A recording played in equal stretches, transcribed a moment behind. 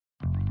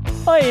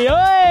Hey,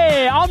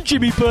 hey, I'm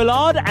Jimmy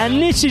Bullard,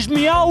 and this is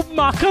me old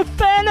mucker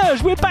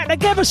Fenners. We're back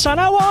together, son.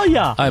 How are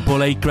ya? Hi,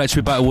 Bully. Great to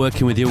be back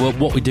working with you.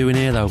 What we doing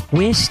here, though?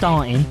 We're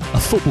starting a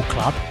football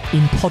club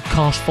in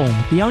podcast form.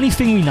 The only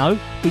thing we know,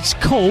 it's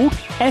called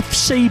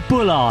FC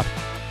Bullard.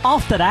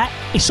 After that,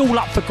 it's all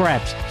up for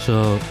grabs.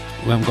 So,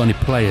 we haven't got any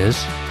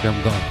players, we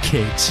haven't got a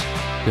kit,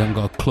 we haven't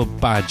got a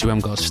club badge, we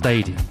haven't got a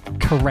stadium.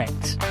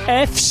 Correct.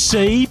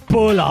 FC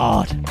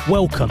Bullard.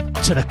 Welcome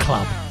to the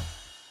club.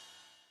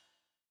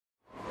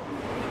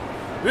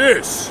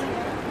 This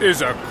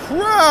is a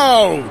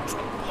Crowd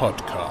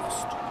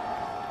podcast.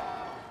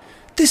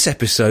 This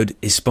episode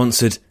is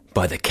sponsored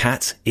by the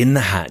Cat in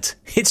the Hat.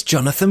 It's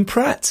Jonathan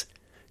Pratt.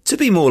 To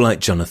be more like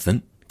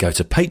Jonathan, go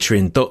to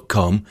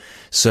patreon.com,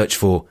 search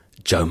for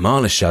Joe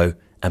Marler Show,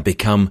 and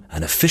become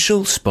an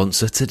official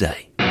sponsor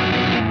today.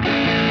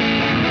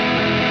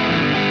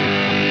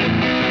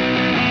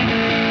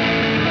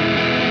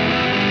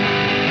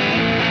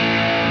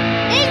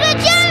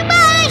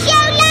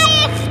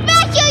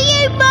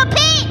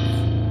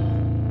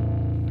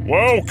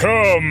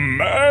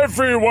 Welcome,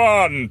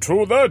 everyone,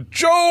 to the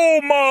Joe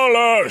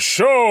Marler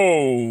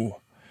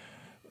Show.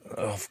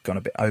 I've gone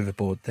a bit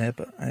overboard there,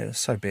 but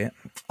so be it.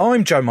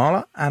 I'm Joe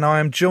Marler, and I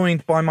am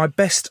joined by my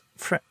best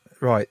friend.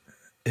 Right,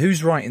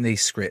 who's writing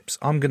these scripts?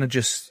 I'm gonna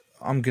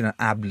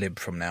ad-lib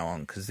from now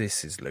on, because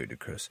this is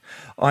ludicrous.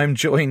 I'm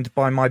joined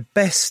by my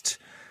best...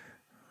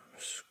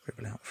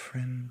 Scribble out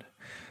friend.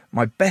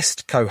 My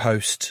best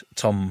co-host,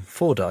 Tom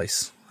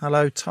Fordyce.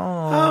 Hello,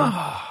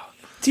 Tom.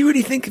 Do you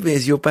really think of me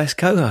as your best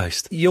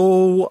co-host?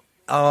 You're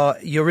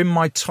in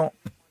my top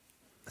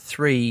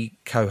 3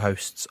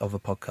 co-hosts of a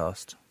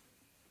podcast.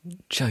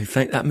 Joe,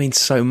 that means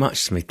so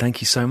much to me.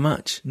 Thank you so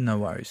much. No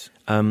worries.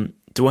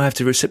 Do I have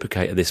to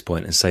reciprocate at this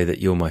point and say that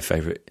you're my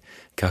favourite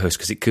co-host?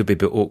 Because it could be a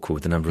bit awkward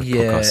with the number of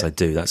podcasts I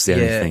do. That's the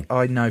only thing.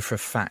 I know for a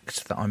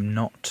fact that I'm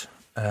not,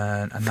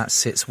 and that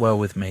sits well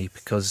with me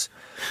because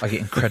I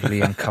get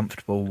incredibly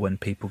uncomfortable when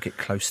people get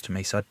close to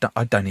me. So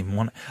I don't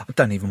want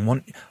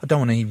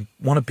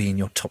to be in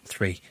your top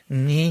 3.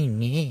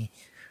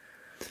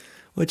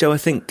 Well, Joe, I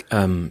think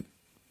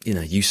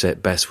you say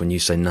it best when you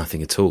say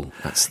nothing at all.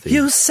 That's the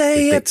you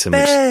say the it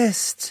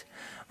best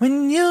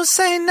when you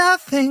say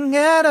nothing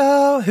at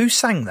all. Who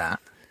sang that?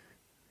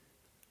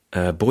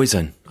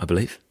 Boyzone, I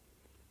believe.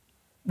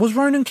 Was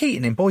Ronan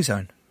Keating in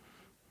Boyzone?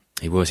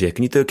 He was, yeah.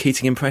 Can you do a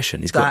Keating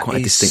impression? He's got quite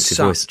a distinctive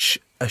voice. Such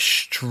a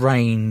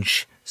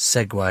strange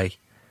segue.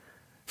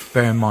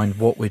 Bear in mind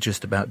what we're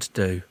just about to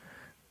do,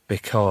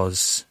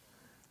 because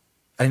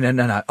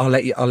no. I'll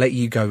let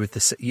you go with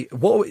this.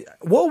 What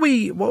are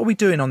we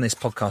doing on this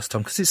podcast,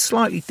 Tom? Because it's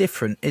slightly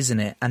different, isn't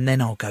it? And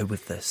then I'll go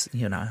with this.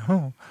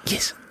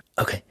 Yes.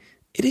 Okay.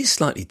 It is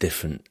slightly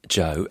different,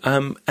 Joe.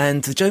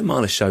 And the Joe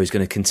Marler Show is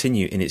going to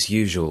continue in its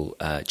usual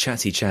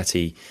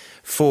chatty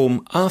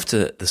form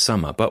after the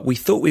summer. But we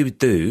thought we would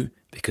do,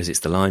 because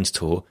it's the Lions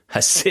tour,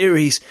 a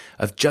series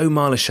of Joe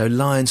Marler Show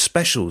Lions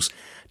specials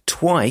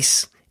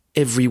twice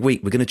every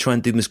week. We're going to try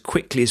and do them as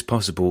quickly as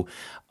possible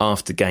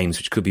after games,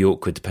 which could be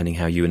awkward depending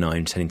how you and I are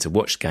intending to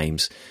watch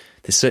games.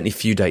 There's certainly a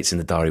few dates in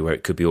the diary where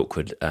it could be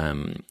awkward.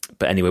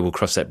 But anyway, we'll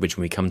cross that bridge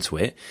when we come to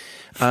it.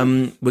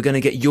 We're going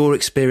to get your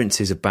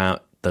experiences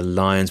about the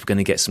Lions. We're going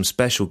to get some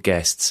special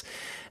guests.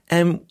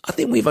 I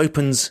think we've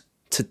opened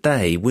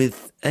today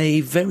with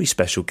a very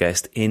special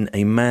guest in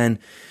a man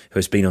who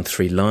has been on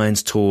 3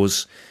 Lions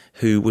tours,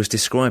 who was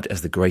described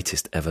as the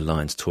greatest ever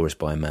Lions tourist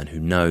by a man who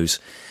knows,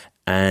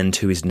 and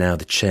who is now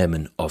the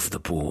chairman of the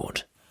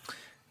board.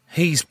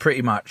 He's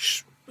pretty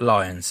much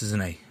Lions,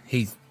 isn't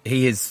he?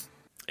 He is.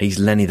 He's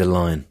Lenny the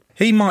Lion.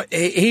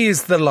 He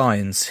is the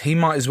Lions. He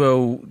might as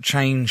well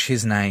change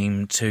his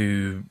name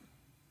to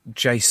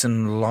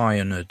Jason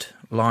Lionard.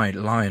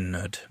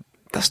 Lionard.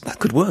 That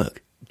could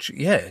work.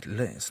 Yeah,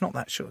 it's not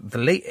that short.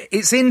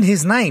 It's in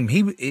his name.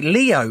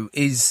 Leo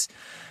is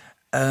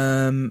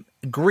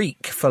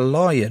Greek for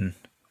lion,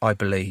 I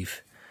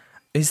believe.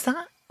 Is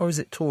that, or is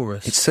it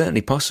Taurus? It's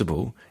certainly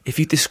possible. If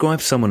you describe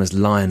someone as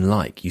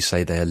lion-like, you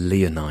say they're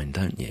leonine,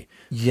 don't you?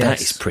 Yes.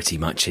 That is pretty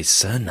much his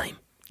surname.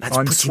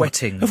 I'm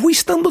sweating. Have we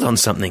stumbled on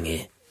something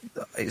here?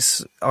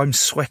 I'm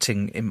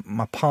sweating.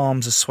 My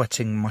palms are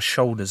sweating. My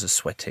shoulders are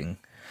sweating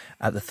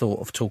at the thought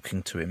of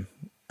talking to him.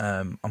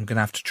 I'm going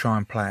to have to try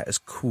and play it as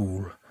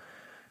cool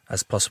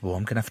as possible.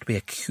 I'm going to have to be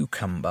a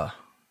cucumber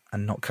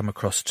and not come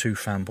across too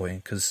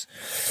fanboying, because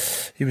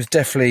he was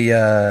definitely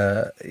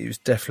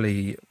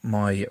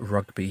my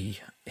rugby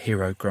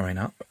hero growing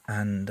up,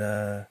 and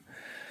I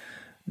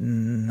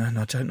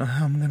don't know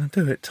how I'm going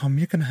to do it. Tom,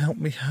 you're going to help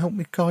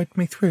me guide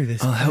me through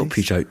this. I'll help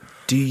you, Joe.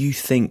 Do you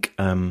think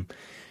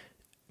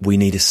we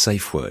need a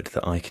safe word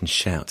that I can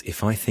shout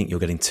if I think you're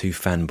getting too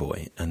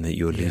fanboy and that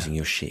you're losing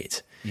your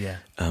shit? Yeah.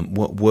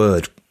 What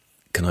word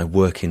can I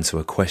work into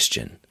a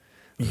question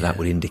that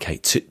would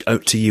indicate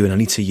to you and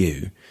only to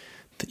you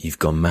that you've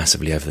gone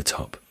massively over the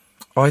top?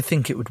 I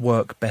think it would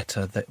work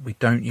better that we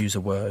don't use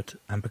a word,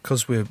 and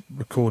because we're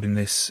recording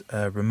this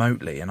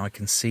remotely and I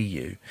can see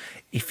you,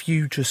 if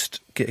you just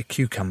get a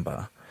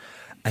cucumber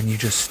and you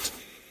just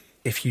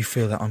if you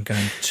feel that I'm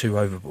going too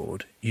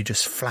overboard, you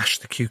just flash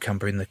the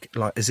cucumber in the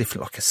like as if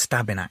like a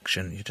stabbing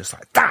action. You're just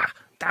like da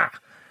da,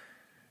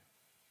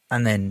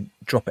 and then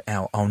drop it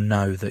out. I'll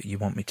know that you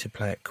want me to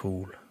play it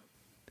cool.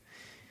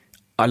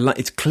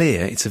 It's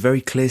clear. It's a very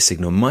clear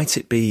signal. Might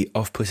it be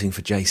off-putting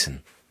for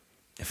Jason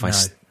if I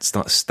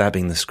start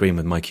stabbing the screen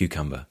with my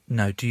cucumber?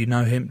 No. Do you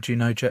know him? Do you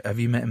know? Have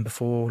you met him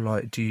before?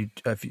 Like, do you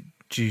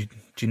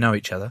know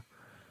each other?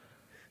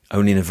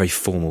 Only in a very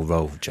formal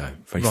role, Joe.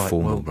 Very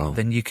formal role.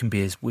 Then you can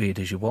be as weird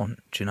as you want.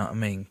 Do you know what I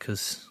mean?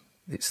 Because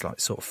it's like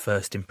sort of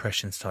first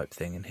impressions type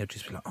thing, and he'll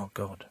just be like, "Oh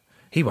God,"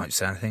 he won't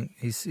say anything.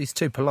 He's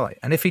too polite,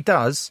 and if he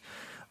does,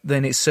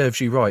 then it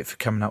serves you right for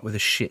coming up with a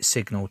shit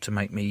signal to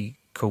make me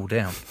cool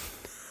down.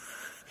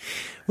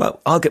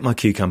 Well, I'll get my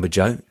cucumber,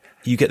 Joe.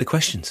 You get the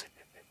questions.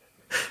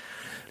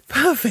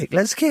 Perfect.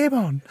 Let's get him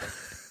on.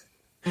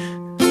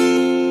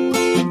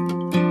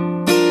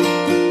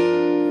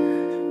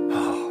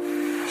 Oh,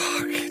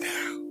 fucking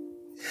hell.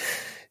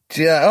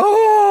 Yeah.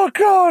 Oh,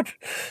 God.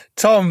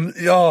 Tom,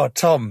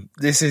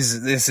 this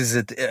is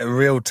a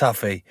real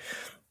toughie.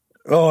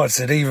 Oh, it's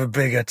an even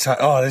bigger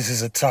this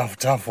is a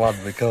tough one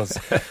because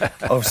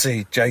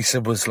obviously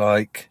Jason was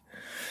like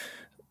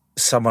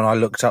someone I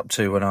looked up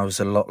to when I was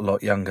a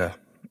lot younger.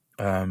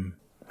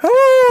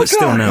 But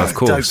still now, of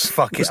course. Don't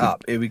fuck it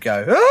up. Here we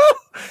go. Oh!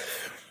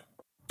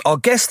 Our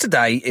guest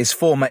today is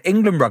former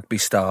England rugby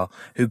star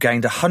who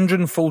gained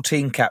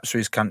 114 caps for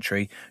his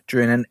country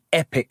during an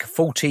epic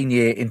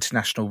 14-year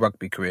international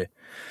rugby career.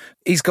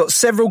 He's got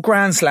several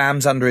Grand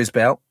Slams under his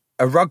belt,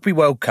 a Rugby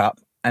World Cup,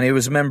 and he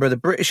was a member of the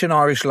British and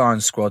Irish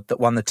Lions squad that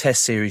won the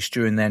Test series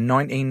during their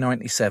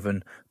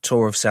 1997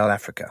 tour of South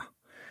Africa.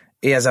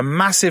 He has a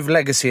massive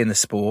legacy in the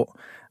sport,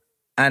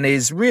 and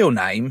his real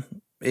name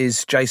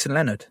is Jason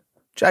Leonard.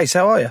 Jace,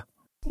 how are you?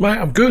 Mate,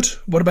 I'm good.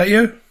 What about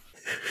you?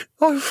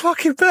 I'm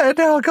fucking better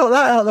now I got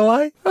that out of the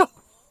way.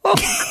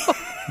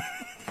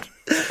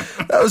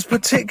 That was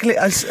particularly,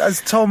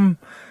 as Tom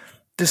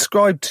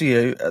described to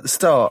you at the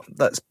start,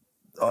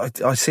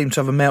 I seem to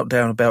have a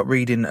meltdown about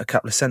reading a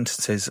couple of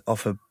sentences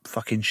off a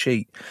fucking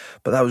sheet.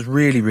 But that was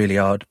really, really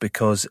hard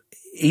because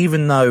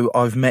even though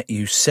I've met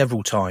you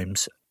several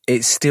times,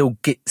 it's still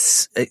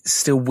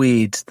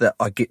weird that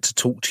I get to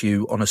talk to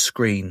you on a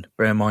screen.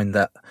 Bear in mind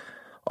that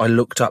I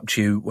looked up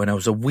to you when I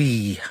was a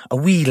wee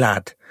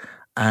lad,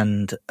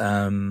 and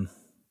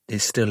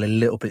it's still a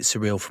little bit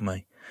surreal for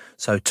me.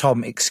 So,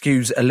 Tom,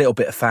 excuse a little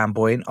bit of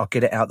fanboying. I'll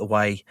get it out the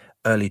way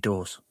early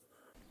doors.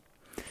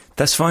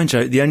 That's fine,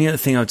 Joe. The only other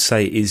thing I would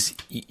say is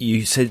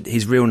you said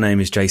his real name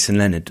is Jason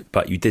Leonard,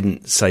 but you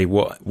didn't say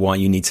why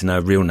you need to know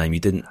a real name. You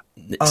didn't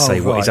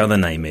say what his other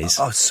name is.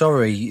 Oh,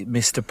 sorry,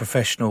 Mr.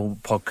 Professional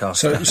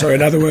Podcaster. So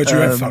in other words, you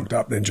have fucked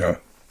up then, Joe.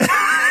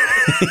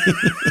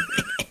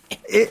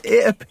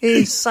 It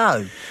appears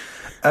so.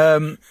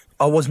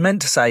 I was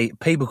meant to say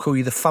people call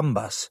you the Fun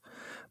Bus,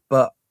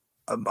 but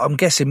I'm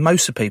guessing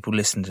most of the people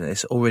listening to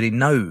this already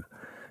know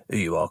who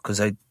you are because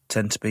they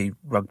tend to be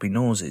rugby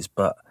noses.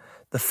 But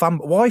the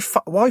why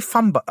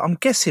Fun Bus? I'm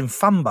guessing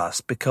Fun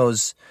Bus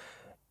because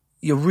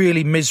you're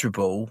really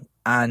miserable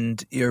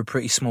and you're a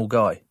pretty small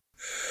guy.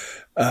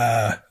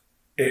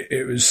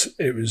 It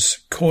was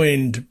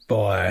coined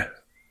by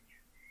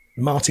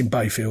Martin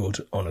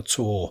Bayfield on a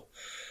tour.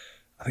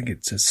 I think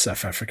it's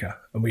South Africa,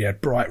 and we had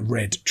bright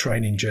red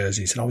training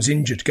jerseys, and I was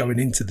injured going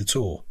into the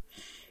tour,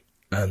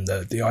 and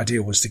the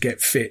idea was to get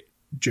fit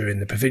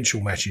during the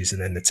provincial matches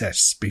and then the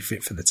tests, be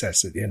fit for the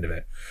tests at the end of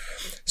it.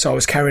 So I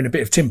was carrying a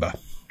bit of timber,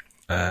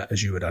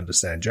 as you would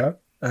understand, Joe,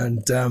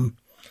 and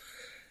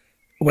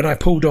when I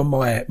pulled on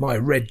my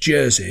red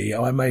jersey,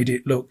 I made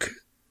it look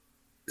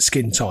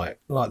skin tight,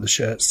 like the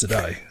shirts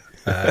today,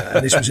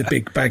 and this was a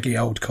big baggy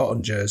old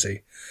cotton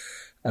jersey.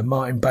 And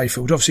Martin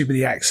Bayfield, obviously with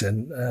the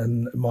accent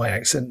and my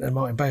accent, and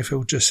Martin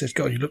Bayfield just said,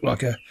 God, you look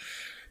like a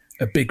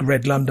big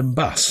red London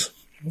bus.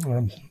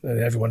 And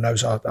everyone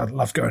knows I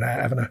love going out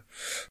having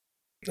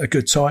a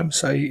good time.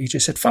 So he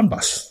just said Fun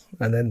Bus,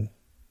 and then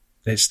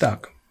it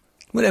stuck.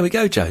 Well, there we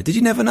go, Joe. Did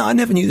you never know? I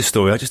never knew the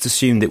story. I just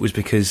assumed it was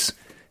because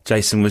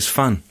Jason was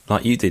fun,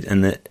 like you did,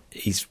 and that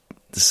he's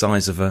the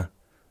size of a...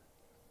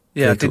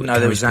 Yeah, I didn't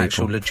know there was an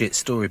actual legit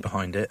story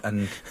behind it.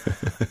 And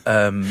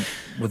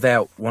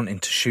without wanting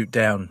to shoot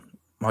down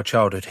my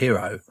childhood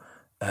hero,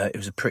 it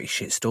was a pretty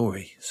shit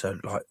story. So,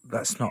 like,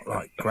 that's not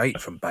like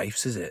great from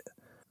Baifs, is it?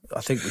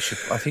 I think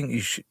you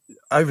should.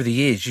 Over the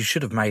years, you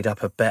should have made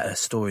up a better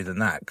story than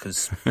that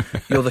because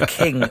you're the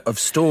king of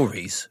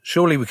stories.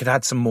 Surely we could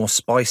add some more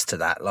spice to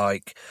that.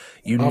 Like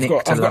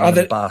nicked a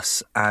London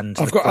bus, and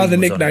I've got other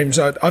nicknames.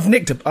 I've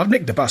nicked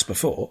a bus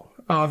before.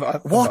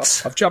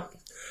 What? I've jumped.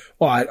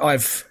 Well,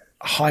 I've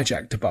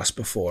hijacked a bus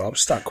before. I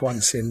was stuck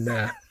once in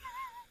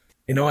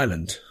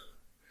Ireland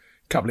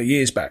a couple of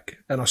years back,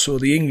 and I saw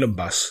the England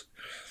bus,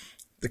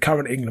 the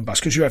current England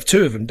bus, because you have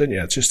two of them, don't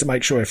you? Just to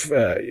make sure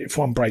if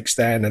one breaks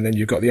down, and then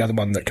you've got the other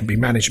one that can be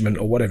management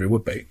or whatever it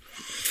would be.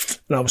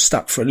 And I was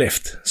stuck for a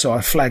lift, so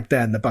I flagged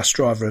down the bus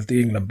driver of the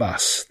England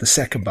bus, the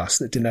second bus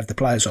that didn't have the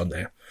players on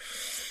there,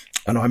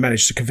 and I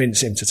managed to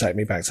convince him to take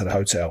me back to the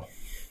hotel.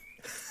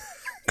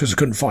 because I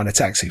couldn't find a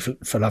taxi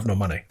for love nor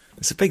money.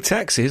 It's a big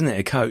taxi, isn't it,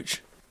 a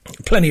coach?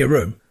 Plenty of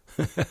room.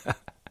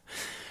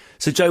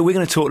 So, Joe, we're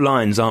going to talk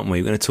Lions, aren't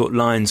we? We're going to talk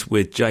Lions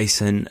with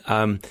Jason.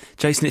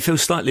 Jason, it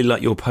feels slightly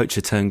like you're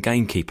poacher turned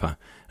gamekeeper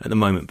at the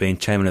moment, being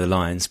chairman of the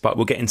Lions, but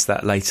we'll get into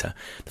that later.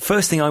 The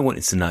first thing I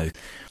wanted to know,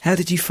 how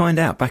did you find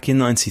out back in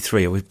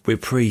 '93? We're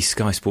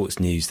pre-Sky Sports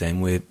News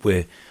then.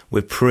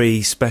 We're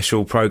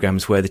pre-special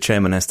programmes where the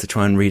chairman has to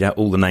try and read out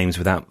all the names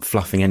without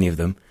fluffing any of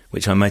them,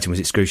 which I imagine was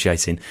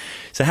excruciating.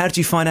 So how did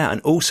you find out?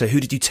 And also, who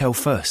did you tell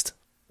first?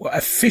 Well,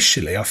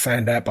 officially, I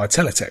found out by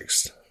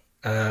teletext.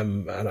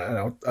 And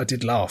I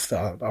did laugh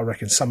that I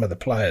reckon some of the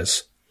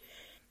players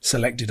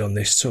selected on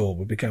this tour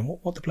would be going,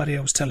 what the bloody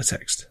hell was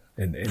teletext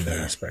in that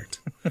aspect?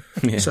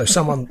 Yeah. So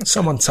someone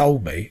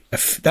told me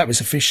that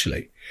was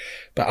officially,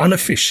 but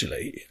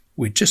unofficially,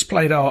 we'd just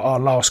played our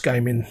last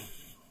game in,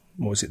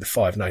 what was it, the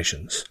Five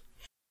Nations.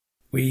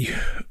 We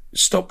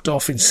stopped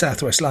off in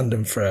southwest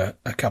London for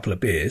a couple of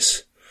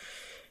beers,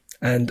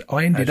 and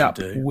I ended up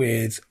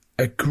with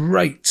a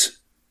great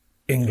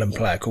England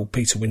player called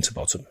Peter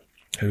Winterbottom,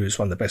 who is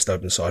one of the best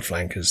open side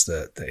flankers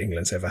that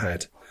England's ever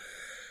had.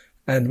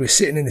 And we're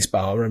sitting in this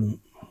bar and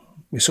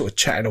we're sort of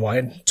chatting away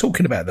and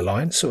talking about the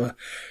Lions. Sort of,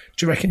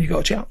 do you reckon you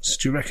got a chance?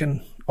 Do you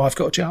reckon I've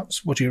got a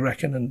chance? What do you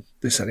reckon? And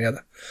this and the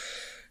other.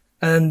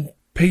 And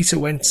Peter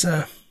went,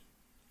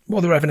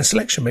 well, they're having a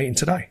selection meeting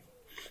today.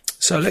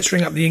 So let's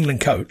ring up the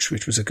England coach,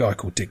 which was a guy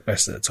called Dick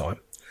Best at the time,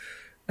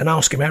 and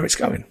ask him how it's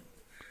going.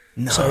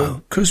 No.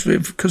 So because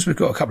we've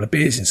got a couple of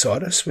beers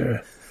inside us,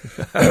 we're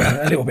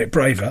a little bit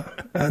braver,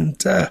 and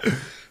so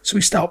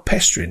we start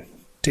pestering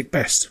Dick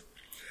Best.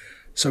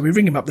 So we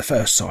ring him up the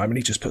first time and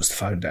he just puts the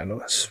phone down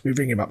on us. We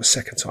ring him up the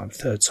second time,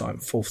 third time,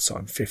 fourth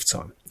time, fifth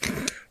time.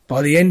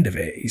 By the end of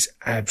it, he's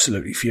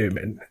absolutely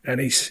fuming, and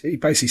he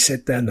basically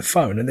said down the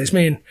phone, and there's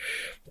me and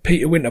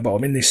Peter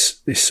Winterbottom in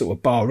this sort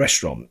of bar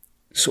restaurant,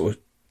 sort of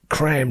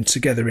crammed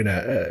together in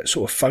a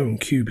sort of phone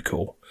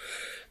cubicle,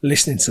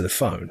 listening to the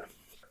phone.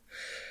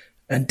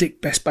 And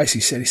Dick Best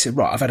basically he said,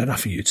 right, I've had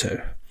enough of you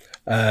two.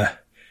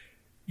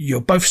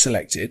 You're both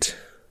selected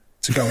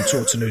to go and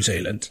talk to New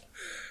Zealand.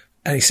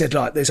 And he said,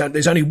 like,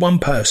 there's only one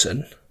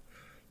person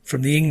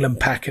from the England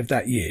pack of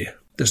that year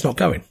that's not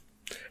going.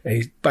 And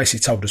he basically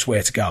told us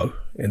where to go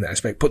in that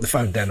aspect, put the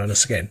phone down on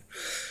us again.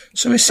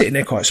 So we're sitting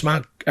there quite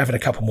smug, having a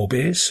couple more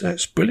beers.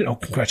 That's brilliant. Oh,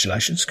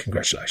 congratulations.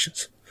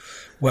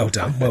 Well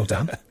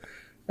done.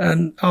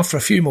 And after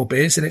a few more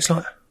beers, then it's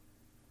like,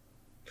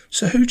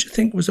 so who do you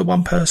think was the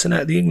one person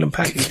out of the England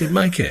pack who didn't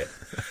make it?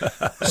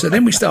 So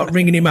then we start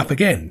ringing him up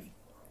again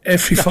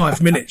every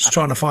 5 minutes,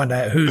 trying to find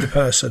out who the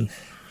person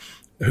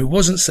who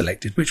wasn't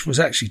selected, which was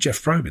actually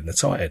Jeff Probyn, the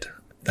tight head,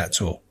 that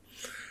tour.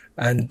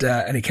 And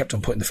he kept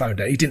on putting the phone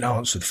down. He didn't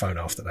answer the phone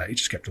after that. He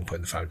just kept on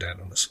putting the phone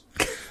down on us.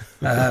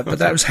 But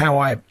that was how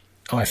I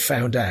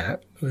found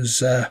out. It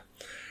was a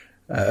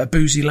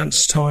boozy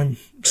lunchtime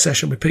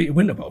session with Peter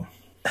Winterbottom.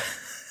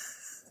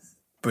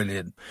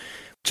 Brilliant.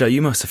 Joe,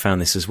 you must have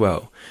found this as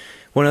well.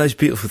 One of those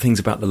beautiful things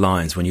about the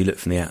Lions when you look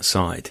from the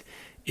outside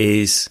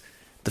is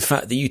the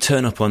fact that you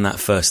turn up on that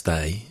first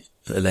day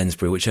at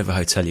Lensbury, whichever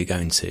hotel you're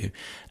going to,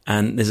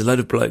 and there's a load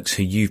of blokes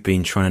who you've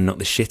been trying to knock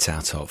the shit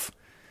out of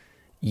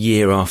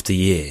year after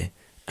year,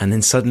 and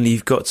then suddenly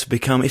you've got to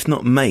become, if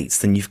not mates,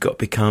 then you've got to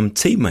become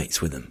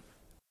teammates with them.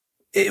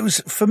 It was,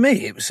 for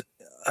me, it was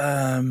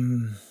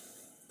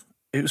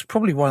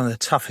probably one of the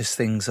toughest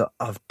things that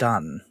I've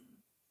done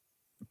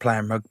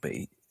playing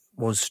rugby,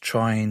 was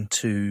trying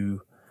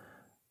to,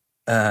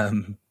 how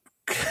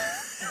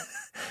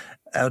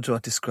do I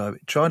describe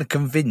it? Trying to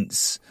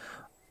convince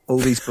all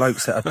these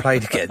blokes that I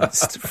played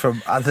against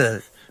from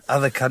other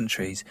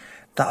countries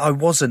that I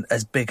wasn't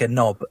as big a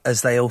knob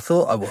as they all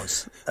thought I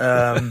was.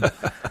 And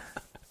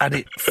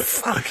it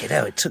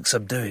took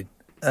some doing.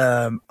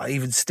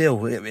 Even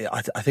still,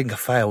 I think I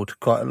failed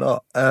quite a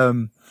lot.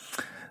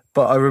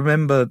 But I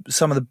remember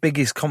some of the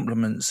biggest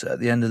compliments at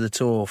the end of the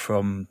tour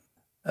from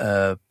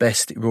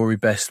Rory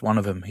Best, one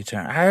of them. He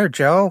turned, "Hey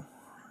Joe,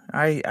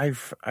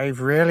 I've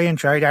really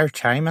enjoyed our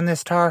time on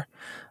this tour,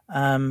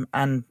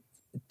 and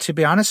to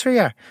be honest with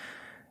you,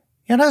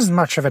 you're not as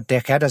much of a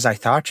dickhead as I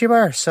thought you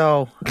were."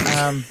 So,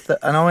 and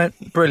I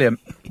went, "Brilliant,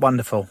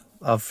 wonderful.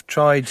 I've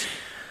tried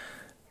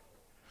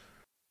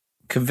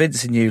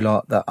convincing you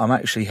lot that I'm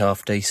actually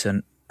half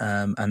decent,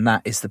 and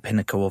that is the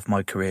pinnacle of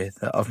my career,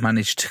 that I've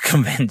managed to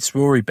convince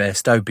Rory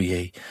Best,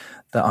 OBE,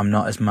 that I'm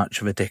not as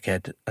much of a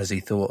dickhead as he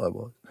thought I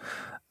was."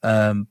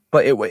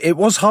 But it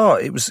was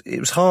hard. It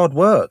was hard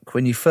work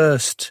when you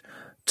first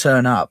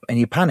turn up and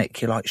you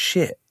panic. You're like,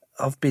 shit,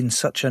 I've been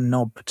such a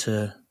knob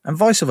to, and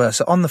vice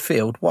versa. On the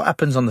field, what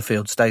happens on the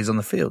field stays on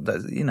the field.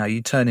 You know,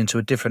 you turn into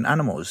a different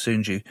animal as soon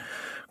as you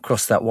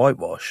cross that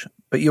whitewash.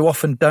 But you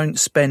often don't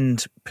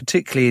spend,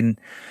 particularly in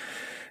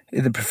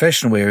the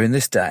professional era in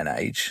this day and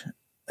age.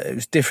 It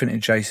was different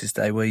in Chase's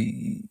day, where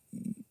you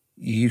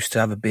used to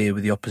have a beer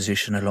with the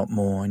opposition a lot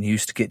more, and you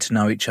used to get to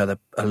know each other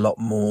a lot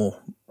more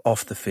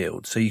off the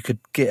field, so you could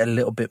get a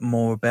little bit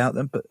more about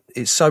them. But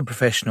it's so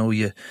professional.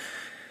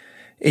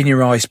 in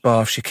your ice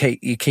baths,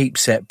 you keep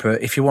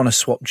separate. If you want to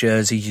swap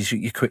jerseys,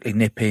 you quickly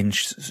nip in,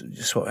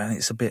 swap, and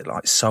it's a bit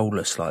like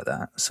soulless like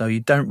that. So you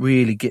don't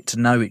really get to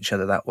know each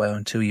other that well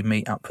until you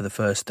meet up for the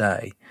first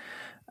day,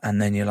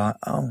 and then you're like,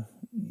 oh,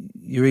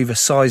 you're either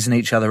sizing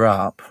each other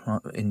up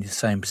in the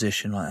same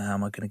position, like how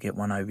am I going to get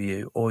one over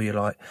you, or you're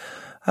like,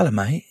 hello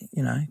mate,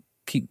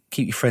 keep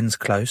your friends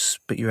close,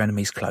 but your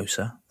enemies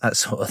closer, that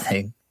sort of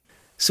thing.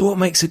 So what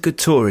makes a good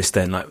tourist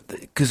then? Like,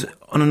 because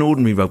on an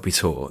ordinary rugby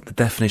tour, the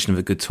definition of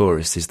a good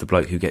tourist is the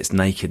bloke who gets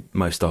naked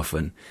most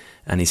often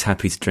and he's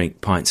happy to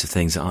drink pints of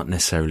things that aren't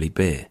necessarily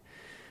beer.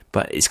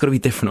 But it's got to be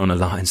different on a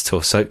Lions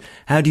tour. So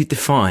how do you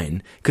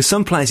define? Because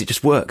some players it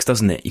just works,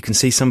 doesn't it? You can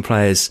see some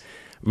players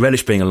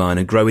relish being a Lion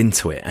and grow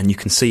into it, and you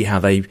can see how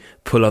they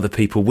pull other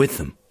people with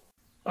them.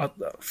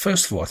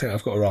 First of all, I think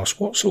I've got to ask,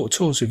 what sort of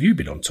tours have you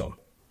been on, Tom?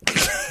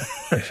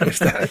 if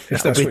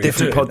That'll be a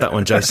different pod, that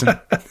one, Jason.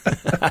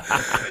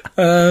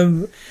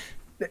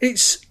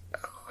 It's,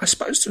 I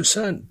suppose, to a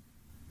certain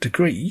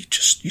degree, you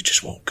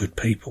just want good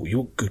people. You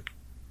want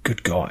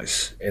good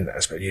guys in that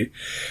aspect.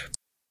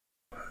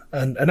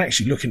 And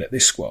actually, looking at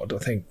this squad, I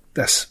think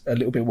that's a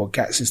little bit what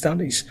Gats has done.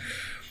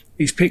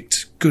 He's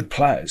picked good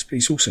players, but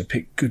he's also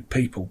picked good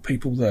people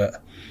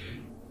that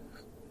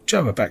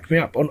Joe will back me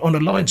up on a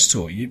Lions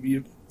tour.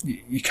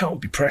 You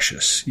can't be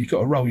precious. You've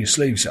got to roll your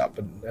sleeves up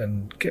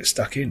and get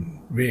stuck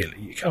in, really.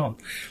 You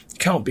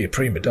can't be a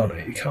prima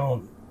donna. You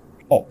can't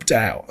opt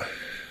out.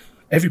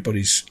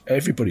 Everybody's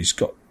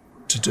got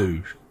to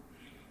do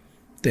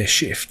their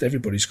shift.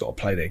 Everybody's got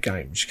to play their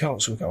games. You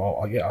can't sort of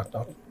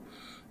go,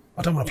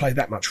 I don't want to play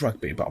that much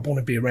rugby, but I want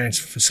to be around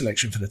for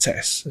selection for the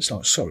tests. It's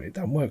like, sorry, it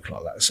don't work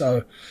like that.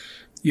 So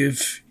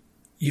you've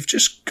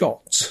just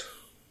got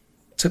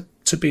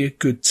to be a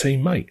good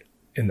teammate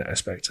in that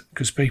aspect,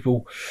 because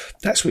people,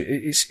 that's what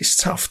it's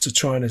tough to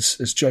try and,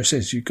 as Joe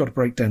says, you've got to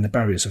break down the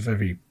barriers of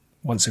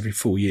once every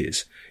 4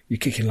 years. You're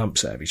kicking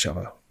lumps out of each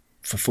other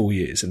for 4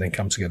 years and then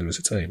come together as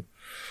a team.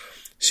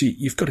 So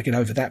you've got to get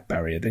over that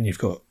barrier. Then you've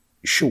got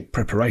short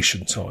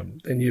preparation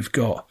time. Then you've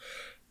got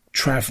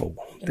travel.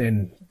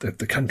 Then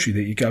the country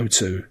that you go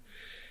to,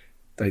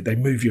 they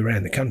move you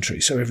around the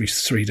country. So every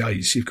 3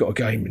 days you've got a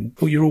game,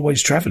 or you're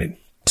always travelling.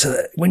 So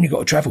that when you've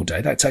got a travel day,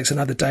 that takes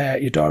another day out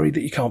of your diary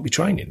that you can't be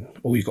training,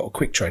 or you've got a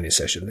quick training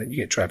session, then you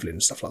get travelling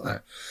and stuff like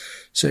that.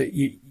 So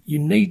you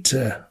need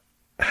to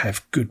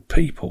have good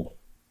people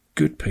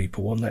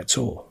on that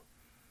tour.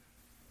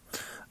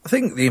 I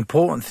think the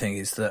important thing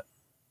is that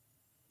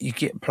you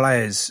get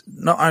players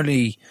not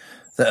only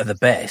that are the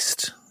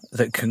best,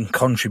 that can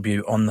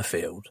contribute on the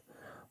field,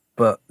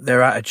 but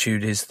their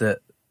attitude is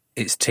that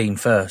it's team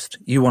first.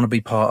 You want to be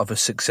part of a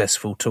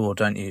successful tour,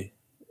 don't you?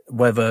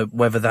 Whether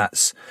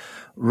that's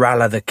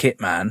Ralla the kit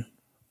man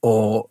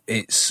or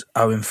it's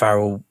Owen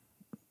Farrell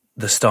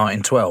the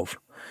starting 12,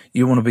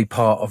 you want to be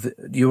part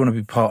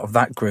of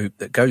that group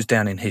that goes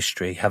down in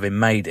history having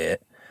made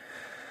it,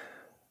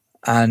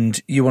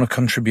 and you want to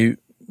contribute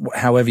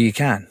however you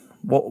can.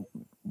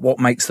 What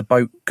makes the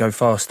boat go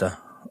faster?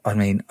 I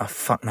mean,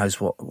 fuck knows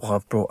why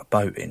I've brought a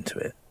boat into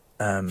it,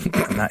 and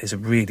that is a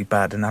really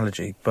bad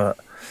analogy, but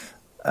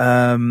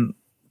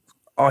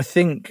I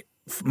think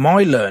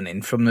my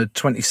learning from the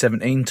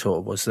 2017 tour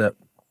was that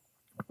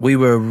we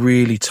were a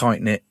really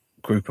tight-knit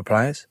group of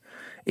players.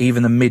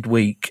 Even the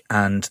midweek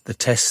and the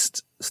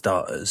test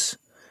starters,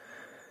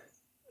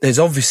 there's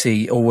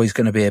obviously always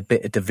going to be a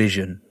bit of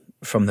division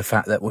from the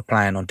fact that we're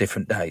playing on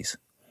different days.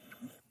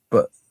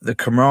 But the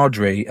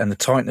camaraderie and the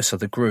tightness of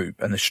the group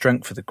and the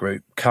strength of the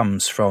group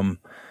comes from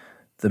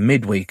the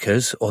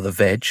midweekers or the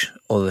veg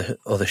or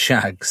the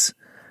shags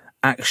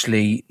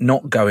actually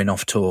not going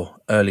off tour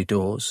early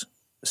doors,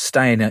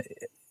 staying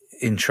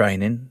in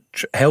training,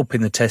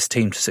 helping the test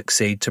team to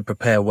succeed, to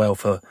prepare well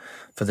for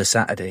the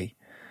Saturday.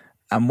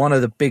 And one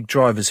of the big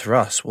drivers for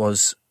us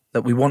was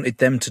that we wanted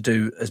them to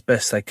do as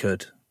best they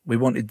could. We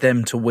wanted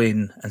them to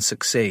win and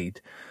succeed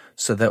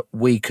so that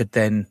we could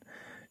then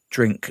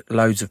drink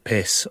loads of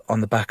piss on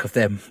the back of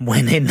them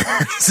winning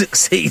and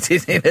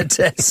succeeding in a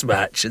test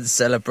match and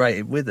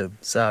celebrating with them.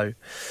 So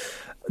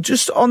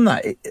just on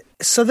that,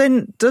 so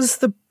then does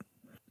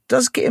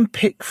getting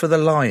picked for the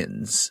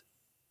Lions,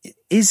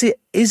 is it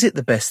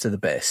the best of the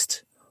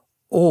best,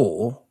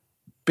 or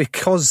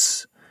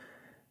because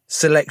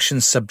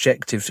selection's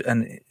subjective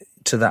and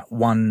to that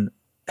one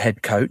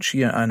head coach,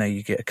 I know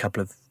you get a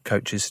couple of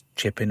coaches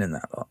chip in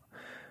that lot.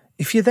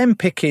 If you're then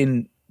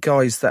picking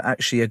guys that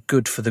actually are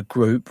good for the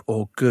group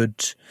or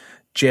good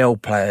gel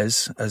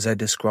players, as they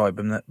describe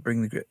them, that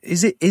bring the group,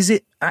 is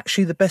it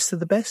actually the best of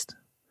the best?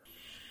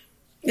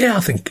 Yeah,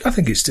 I think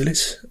it still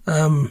is.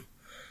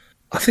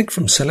 I think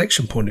from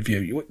selection point of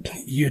view,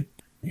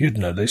 you'd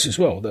know this as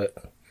well, that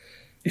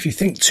if you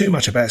think too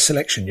much about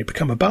selection, you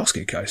become a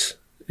basket case.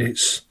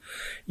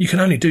 You can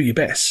only do your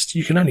best.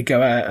 You can only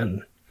go out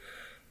and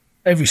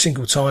every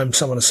single time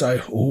someone will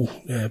say, oh,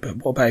 yeah, but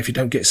what about if you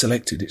don't get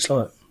selected? It's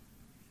like,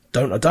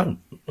 I don't.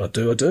 I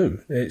do.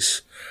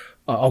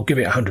 I'll give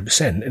it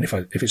 100%. And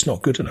if it's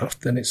not good enough,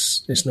 then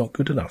it's not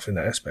good enough in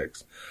that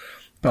aspect.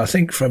 But I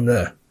think from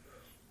the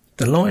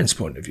Lions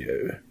point of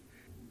view,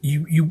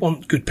 you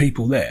want good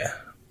people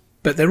there,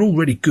 but they're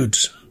already good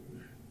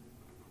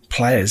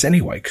players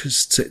anyway,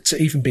 because to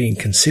even being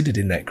considered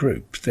in that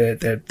group,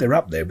 they're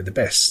up there with the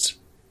best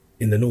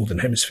in the Northern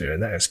Hemisphere in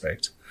that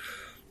aspect.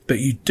 But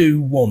you do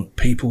want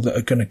people that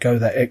are going to go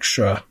that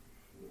extra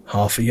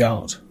half a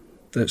yard,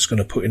 that's going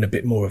to put in a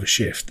bit more of a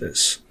shift,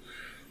 that's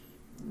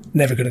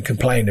never going to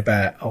complain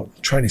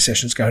about, training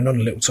sessions going on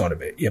a little tiny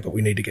bit. Yeah, but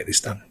we need to get this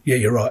done. Yeah,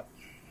 you're right.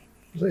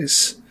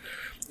 As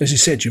you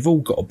said, you've all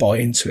got to buy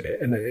into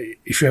it. And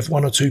if you have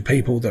one or two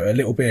people that are a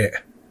little bit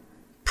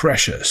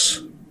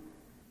precious,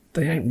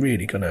 they ain't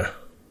really going to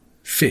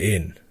fit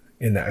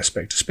in that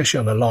aspect, especially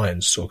on the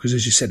Lions tour. Because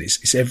as you said,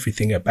 it's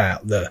everything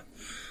about the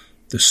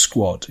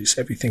squad. It's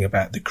everything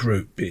about the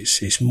group.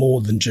 It's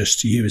more than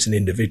just you as an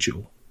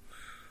individual.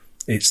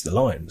 It's the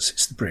Lions.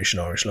 It's the British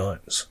and Irish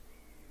Lions.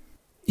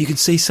 You can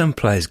see some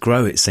players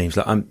grow, it seems.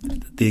 Like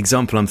the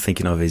example I'm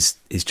thinking of is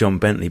John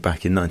Bentley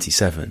back in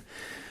 97.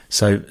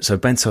 So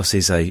Bentos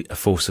is a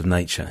force of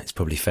nature, it's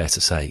probably fair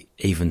to say,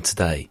 even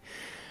today.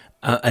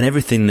 And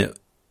everything that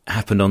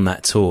happened on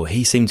that tour,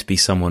 he seemed to be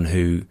someone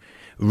who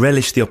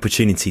relished the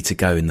opportunity to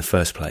go in the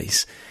first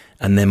place,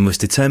 and then was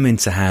determined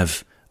to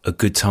have a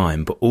good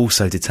time, but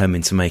also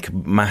determined to make a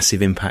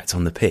massive impact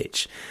on the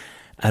pitch.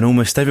 And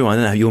almost everyone, I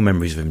don't know your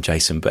memories of him,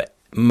 Jason, but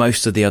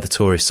most of the other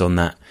tourists on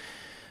that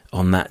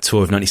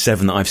tour of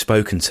 97 that I've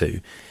spoken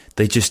to,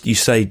 you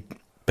say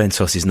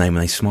Bentos' name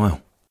and they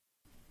smile.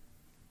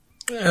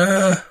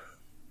 I'm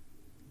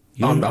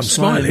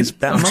smiling. This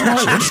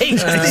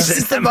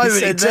is the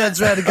moment he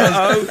turns around and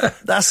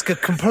goes, that's a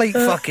complete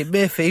fucking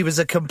myth. He was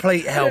a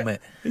complete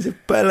helmet. He's a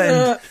bell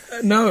end.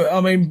 No,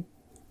 I mean,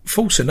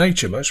 force of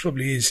nature most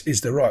probably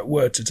is the right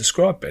word to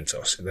describe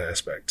Bentos in that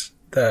aspect.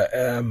 But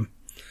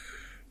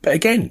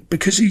again,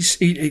 because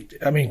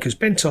because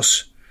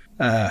Bentos,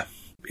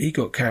 he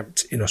got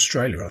capped in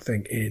Australia, I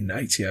think, in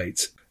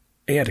 88.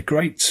 He had a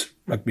great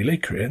rugby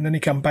league career, and then he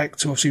come back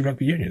to obviously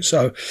rugby union.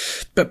 So,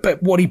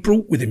 but what he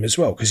brought with him as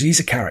well, because he's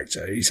a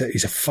character, he's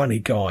a funny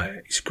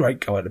guy, he's a great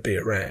guy to be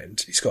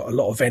around. He's got a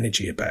lot of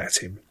energy about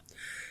him.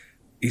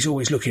 He's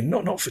always looking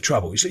not for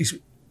trouble. He's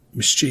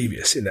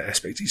mischievous in that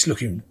aspect. He's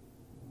looking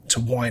to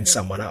wind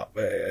someone up,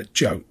 a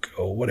joke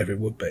or whatever it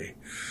would be.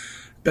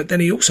 But then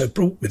he also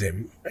brought with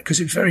him, because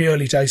in very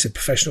early days of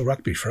professional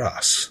rugby for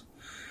us,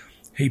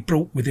 he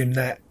brought with him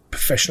that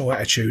professional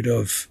attitude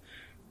of,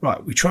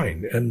 right, we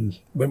train, and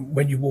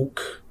when you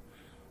walk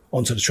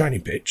onto the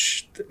training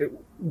pitch,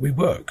 we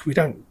work. We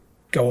don't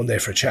go on there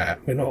for a chat.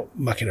 We're not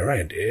mucking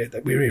around here.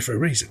 We're here for a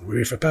reason. We're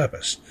here for a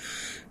purpose.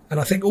 And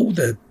I think all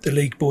the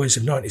league boys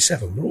of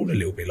 97 were all a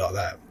little bit like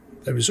that.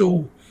 It was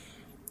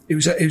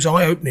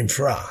eye-opening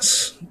for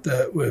us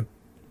that we're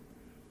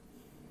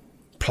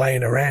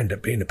playing around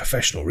at being a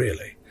professional,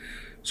 really.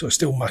 So we're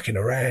still mucking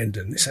around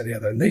and this and the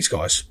other. And these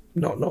guys,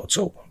 not at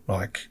all.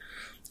 Like,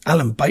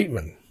 Alan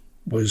Bateman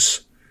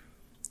was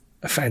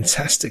a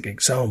fantastic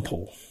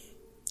example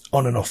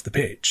on and off the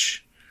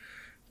pitch,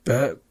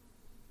 but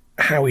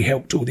how he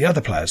helped all the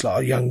other players,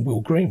 like young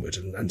Will Greenwood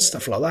and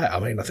stuff like that. I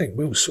mean, I think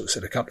Will sort of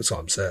said a couple of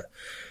times that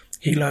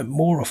he learnt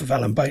more off of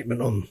Alan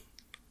Bateman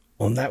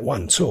on that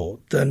one tour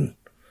than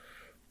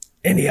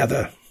any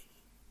other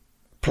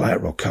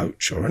player or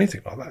coach or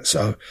anything like that.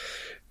 So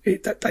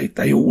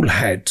they all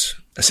had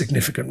a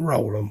significant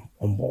role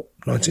on what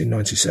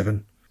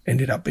 1997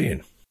 ended up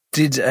being.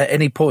 Did at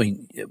any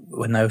point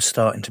when they were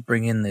starting to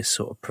bring in this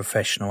sort of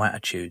professional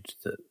attitude,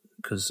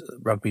 because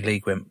rugby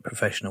league went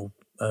professional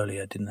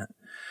earlier, didn't it?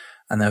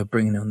 And they were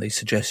bringing on these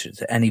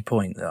suggestions. At any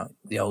point,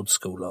 the old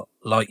school lot,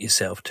 like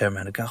yourself, turn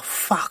around and go,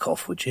 "Fuck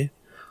off, would you?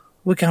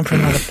 We're going for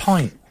another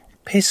pint.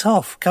 Piss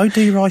off. Go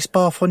do your ice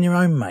bath on your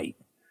own, mate."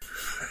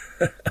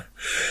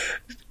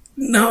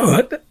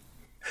 No,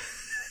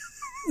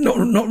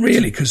 not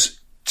really,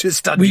 because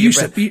just we used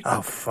to be.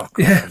 Oh fuck!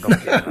 Yeah,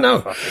 no.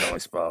 Fucking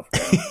ice bath.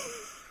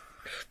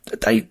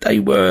 They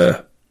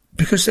were,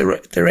 because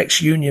they're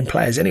ex-union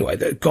players anyway,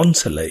 that had gone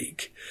to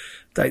league.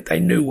 They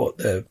knew what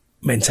the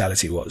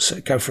mentality was. So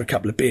go for a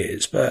couple of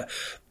beers, but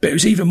it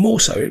was even more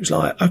so. It was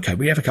like, okay,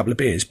 we have a couple of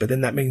beers, but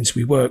then that means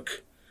we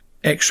work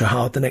extra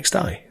hard the next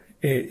day.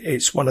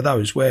 It's one of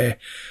those where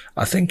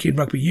I think in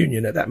rugby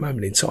union at that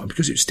moment in time,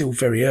 because it was still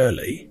very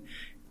early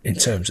in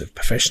terms of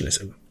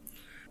professionalism,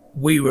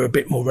 we were a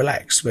bit more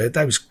relaxed, where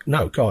there was,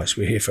 no, guys,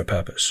 we're here for a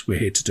purpose. We're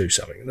here to do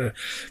something,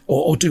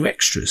 or do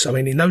extras. I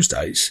mean, in those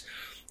days,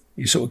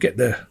 you sort of get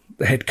the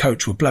head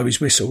coach would blow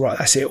his whistle, right,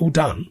 that's it, all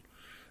done.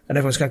 And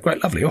everyone's going,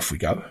 great, lovely, off we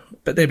go.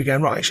 But they'd be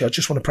going, right, actually, I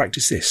just want to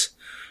practice this.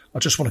 I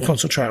just want to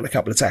concentrate on a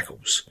couple of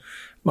tackles.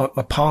 My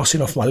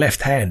passing off my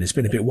left hand has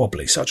been a bit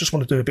wobbly, so I just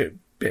want to do a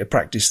bit of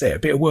practice there, a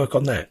bit of work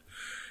on that.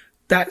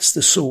 That's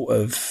the sort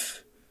of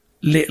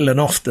little and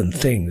often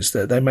things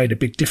that they made a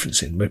big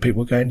difference in, where people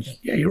were going,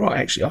 yeah, you're right,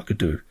 actually, I could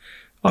do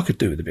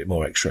with a bit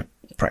more extra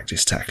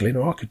practice tackling,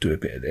 or I could do a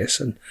bit of this.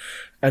 And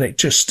it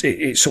just,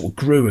 it sort of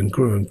grew and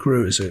grew and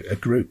grew as a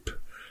group.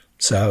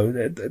 So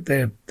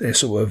their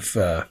sort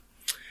of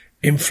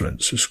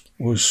influence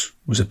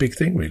was a big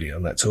thing really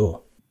on that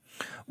tour.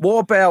 What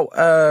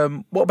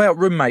about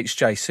roommates,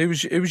 Jace? Who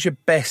was your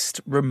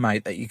best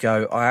roommate that you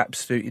go, I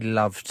absolutely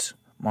loved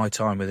my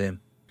time with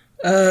him?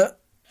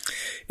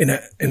 In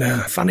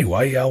a funny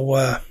way,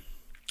 on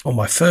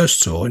my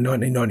first tour in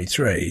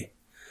 1993,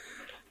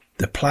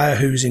 the player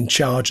who was in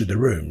charge of the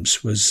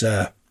rooms was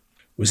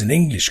an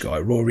English guy,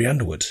 Rory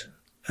Underwood,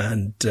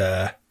 and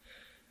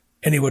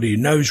anybody who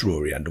knows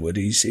Rory Underwood,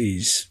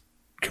 he's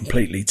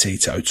completely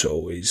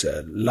teetotal. He's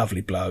a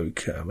lovely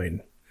bloke. I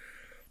mean,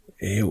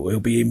 he'll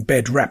be in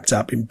bed, wrapped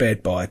up in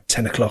bed by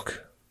 10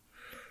 o'clock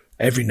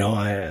every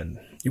night, and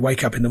you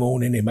wake up in the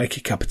morning, he'll make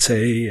you a cup of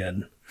tea,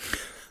 and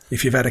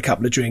if you've had a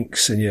couple of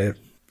drinks and you're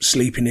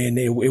sleeping in,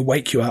 he'll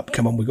wake you up.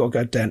 Come on, we've got to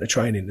go down to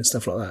training and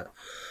stuff like that.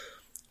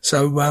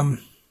 So,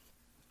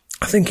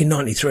 I think in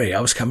 93,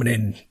 I was coming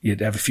in, you'd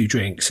have a few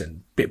drinks and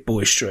a bit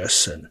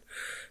boisterous and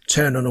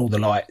turn on all the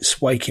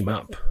lights, wake him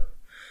up,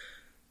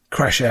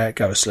 crash out,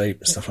 go to sleep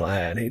and stuff like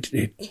that. And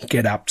he'd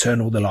get up,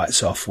 turn all the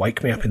lights off,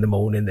 wake me up in the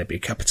morning. There'd be a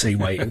cup of tea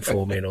waiting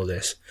for me and all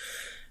this.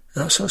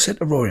 And so I said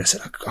to Rory, I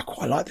said, I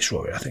quite like this,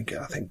 Rory. I think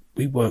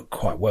we work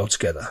quite well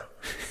together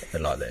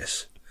like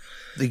this.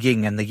 The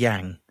yin and the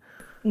yang.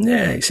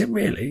 Yeah, he said,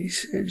 really?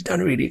 You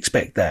don't really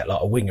expect that,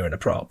 like a winger and a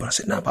prop. But I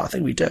said, no, but I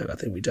think we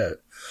do.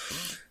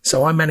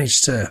 So I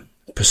managed to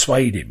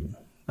persuade him.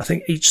 I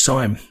think each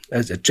time,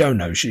 as Joe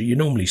knows, you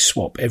normally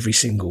swap every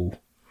single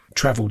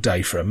travel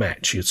day for a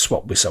match. You'd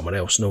swap with someone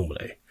else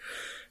normally.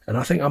 And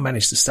I think I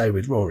managed to stay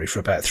with Rory for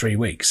about 3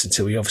 weeks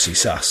until he obviously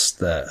sussed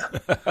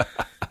that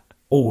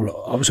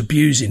I was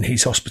abusing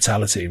his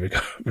hospitality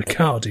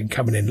regarding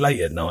coming in late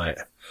at night,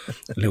 a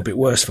little bit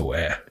worse for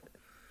wear.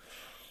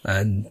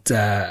 And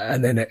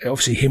then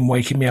obviously him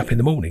waking me up in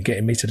the morning,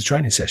 getting me to the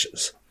training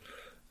sessions.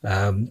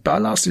 But I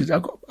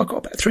got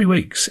about 3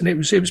 weeks, and it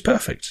was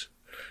perfect.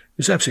 It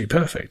was absolutely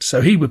perfect.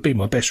 So he would be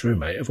my best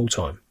roommate of all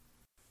time.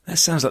 That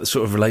sounds like the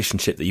sort of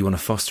relationship that you want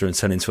to foster and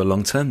turn into a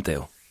long-term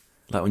deal.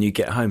 Like when you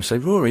get home, say,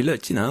 Rory,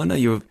 look, I know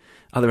you're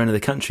other end of the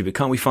country, but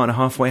can't we find a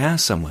halfway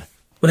house somewhere?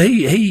 Well,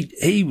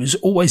 he was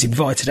always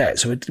invited out,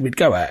 so we'd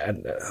go out,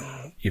 and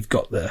you've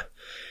got the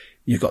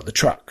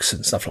trucks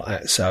and stuff like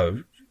that.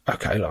 So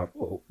okay, like,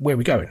 well, where are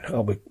we going?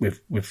 Oh,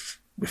 we've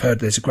heard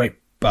there's a great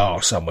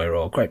bar somewhere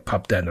or a great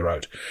pub down the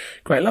road.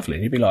 Great, lovely.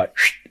 And you'd be like,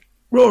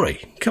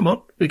 Rory, come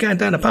on, we're going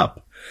down the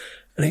pub.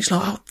 And he's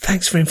like, oh,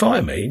 thanks for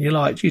inviting me. And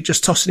you're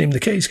just tossing him the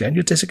keys, going,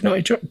 you're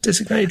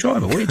designated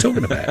driver. What are you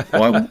talking about?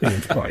 Why wouldn't we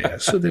invite you?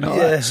 Something like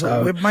that.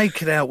 So, we're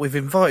making out we've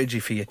invited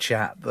you for your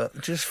chat,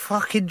 but just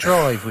fucking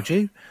drive, would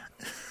you?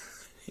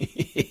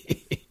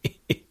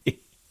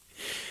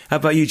 How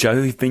about you, Joe?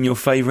 Who've been your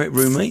favourite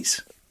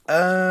roommates?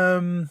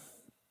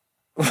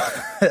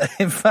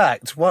 In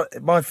fact,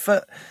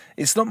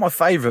 it's not my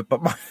favourite,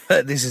 but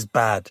this is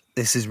bad.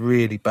 This is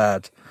really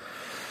bad.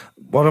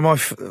 One of my,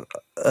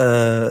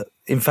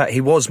 in fact, he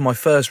was my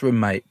first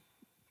roommate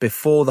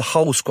before the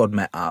whole squad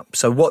met up.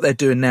 So what they're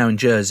doing now in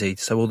Jersey,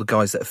 so all the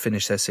guys that have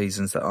finished their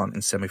seasons that aren't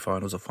in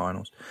semi-finals or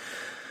finals,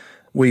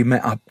 we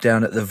met up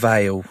down at the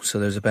Vale. So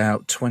there's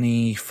about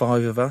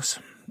 25 of us.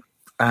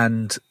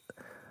 And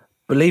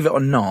believe it or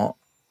not,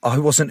 I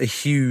wasn't a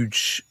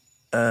huge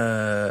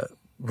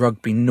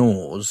rugby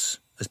nose,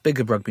 as big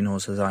a rugby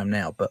nose as I am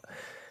now, but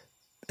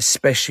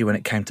especially when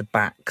it came to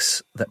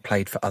backs that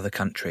played for other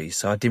countries.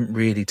 So I didn't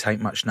really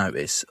take much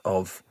notice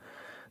of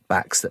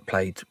backs that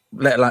played,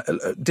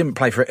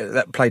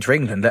 that played for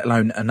England, let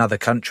alone another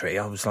country.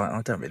 I was like,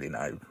 I don't really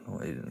know.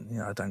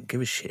 I don't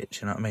give a shit.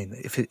 You know what I mean?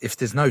 If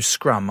there's no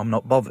scrum, I'm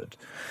not bothered.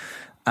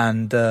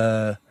 And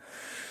so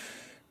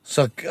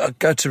I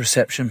go to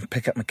reception,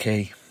 pick up my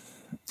key,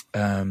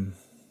 and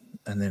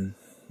then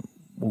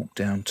walk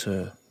down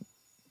to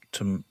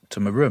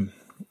my room.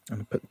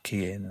 And I put the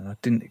key in, and I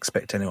didn't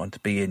expect anyone to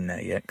be in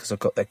there yet because I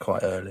got there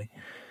quite early.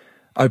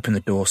 Open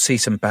the door, see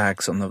some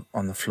bags on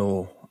the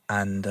floor,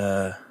 and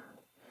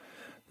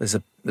there's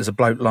a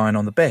bloke lying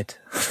on the bed.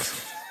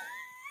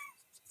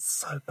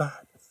 So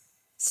bad.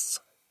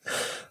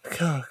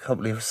 God, I can't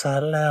believe I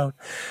said it loud.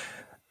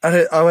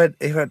 And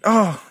he went,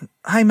 oh,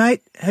 hey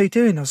mate, how you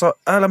doing? I was like,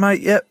 hello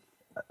mate, yep,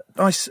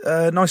 nice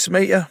to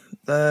meet you.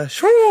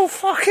 Oh,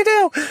 fucking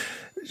hell.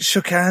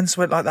 Shook hands,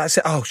 went like that. I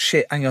said, oh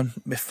shit, hang on,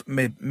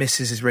 my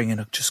missus is ringing,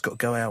 I've just got to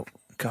go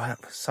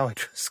outside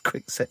for a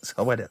quick sec. So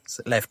I went out,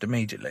 left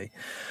immediately,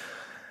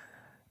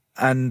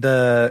 and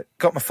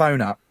got my phone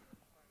up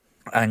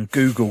and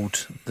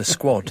Googled the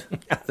squad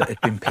that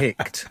had been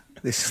picked.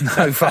 This is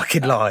no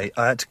fucking lie.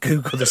 I had to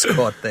Google the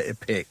squad that had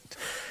picked,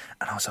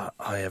 and I was like,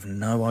 I have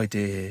no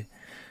idea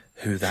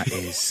who that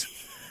is.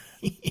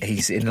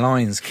 He's in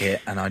Lions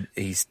kit, and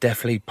he's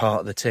definitely part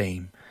of the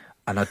team.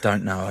 And I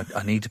don't know.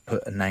 I need to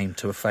put a name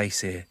to a face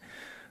here.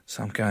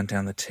 So I'm going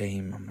down the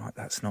team. I'm like,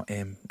 that's not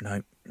him.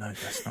 No,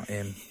 that's not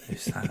him.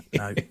 Who's that?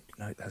 No,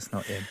 that's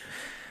not him.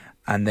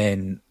 And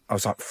then I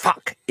was like,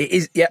 fuck, it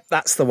is. Yep,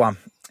 that's the one.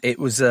 It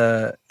was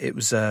I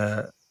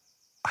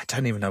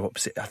don't even know what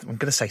position. I'm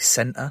going to say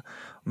centre,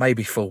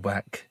 maybe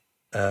fullback.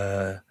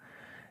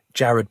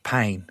 Jared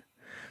Payne.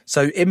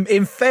 So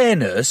in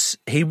fairness,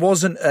 he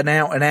wasn't an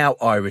out-and-out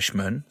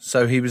Irishman.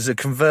 So he was a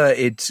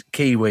converted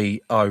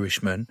Kiwi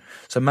Irishman.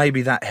 So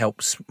maybe that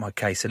helps my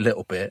case a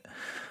little bit.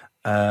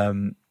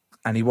 And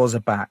he was a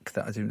back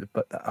that I didn't,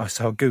 but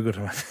so I Googled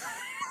him.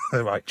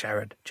 Right,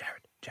 Jared, JP.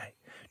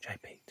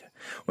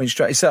 Went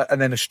straight, so, and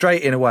then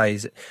straight in away.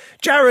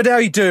 Jared, how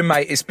you doing,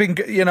 mate? It's been,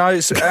 how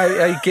you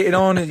getting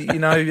on?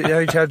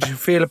 How do you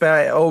feel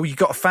about it? Oh, you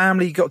got a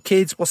family, you got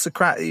kids. What's the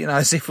crack?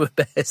 As if we're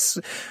best,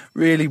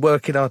 really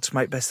working hard to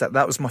make best of that.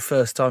 That was my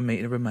first time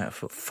meeting a roommate. I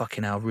thought,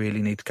 fucking hell, I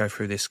really need to go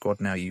through this squad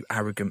now. You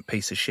arrogant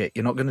piece of shit.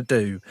 You're not going to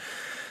do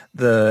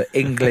the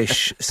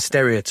English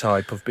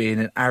stereotype of being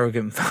an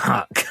arrogant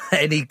fuck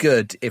any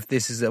good if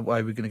this is the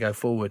way we're going to go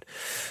forward.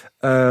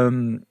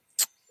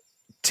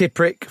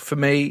 Tipuric, for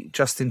me,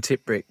 Justin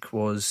Tipuric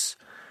was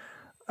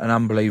an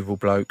unbelievable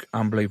bloke,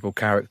 unbelievable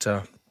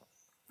character.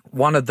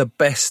 One of the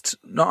best,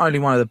 not only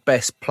one of the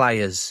best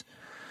players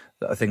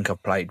that I think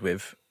I've played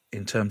with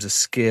in terms of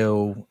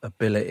skill,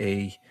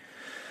 ability,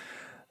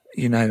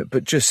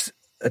 but just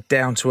a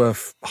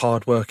down-to-earth,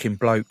 hard-working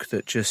bloke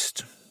that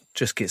just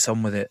gets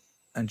on with it,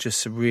 and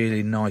just a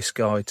really nice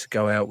guy to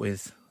go out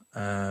with.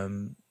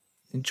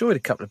 Enjoyed a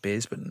couple of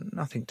beers, but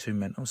nothing too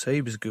mental, so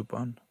he was a good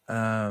one.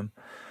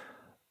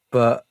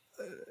 But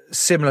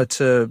similar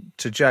to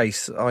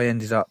Jace, I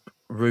ended up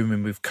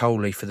rooming with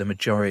Coley for the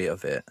majority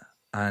of it.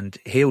 And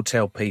he'll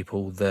tell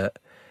people that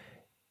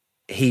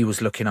he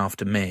was looking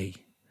after me.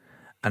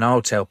 And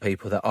I'll tell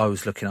people that I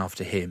was looking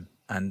after him.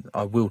 And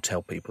I will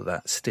tell people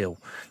that still,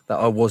 that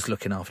I was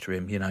looking after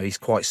him. He's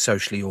quite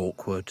socially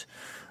awkward,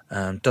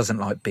 doesn't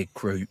like big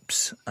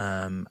groups.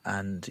 And,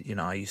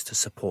 I used to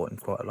support him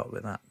quite a lot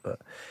with that.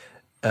 But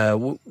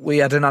we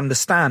had an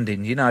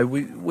understanding, he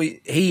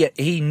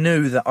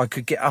knew that I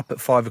could get up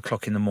at 5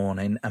 o'clock in the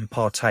morning and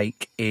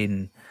partake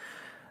in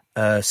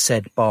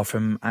said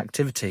bathroom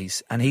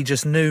activities, and he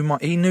just knew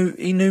he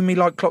knew me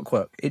like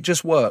clockwork. It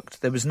just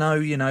worked. There was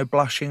no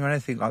blushing or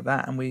anything like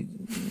that, and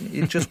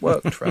it just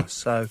worked for us.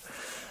 So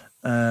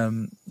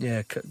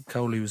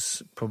Coley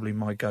was probably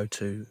my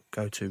go-to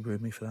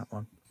roomie for that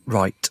one.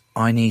 Right,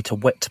 I need to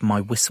wet my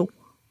whistle,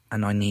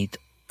 and I need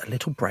a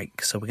little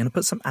break, so we're going to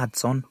put some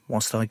ads on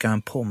whilst I go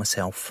and pour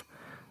myself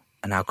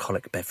an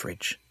alcoholic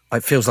beverage.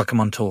 It feels like I'm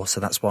on tour,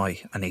 so that's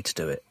why I need to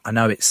do it. I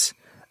know it's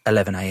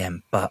 11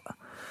 a.m, but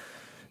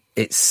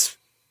it's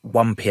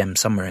 1 p.m.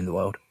 somewhere in the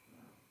world.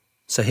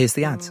 So here's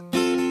the ads.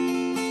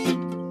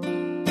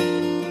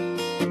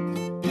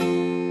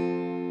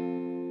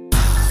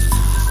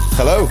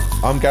 Hello,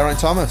 I'm Geraint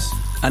Thomas.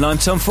 And I'm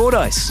Tom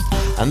Fordyce.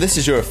 And this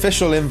is your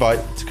official invite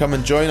to come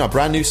and join our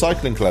brand new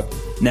cycling club.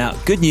 Now,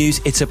 good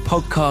news, it's a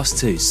podcast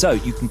too, so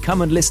you can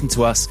come and listen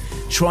to us,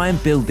 try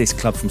and build this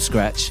club from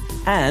scratch,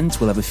 and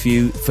we'll have a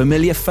few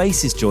familiar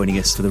faces joining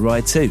us for the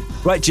ride too.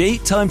 Right, G,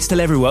 time to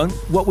tell everyone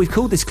what we've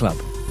called this club.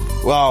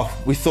 Well,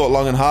 we thought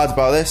long and hard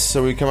about this,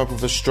 so we come up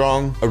with a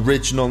strong,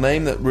 original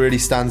name that really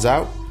stands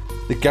out.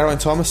 The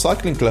Geraint Thomas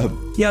Cycling Club.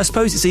 Yeah, I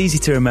suppose it's easy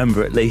to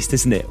remember at least,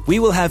 isn't it? We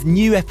will have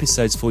new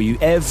episodes for you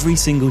every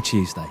single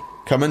Tuesday.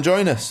 Come and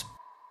join us.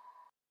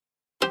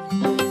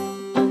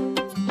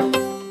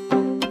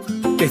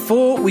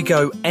 Before we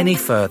go any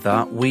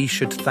further, we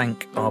should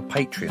thank our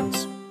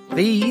Patreons.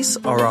 These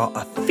are our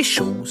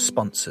official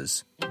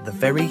sponsors, the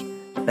very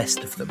best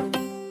of them.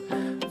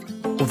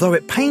 Although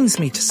it pains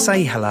me to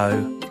say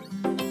hello,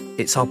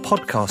 it's our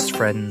podcast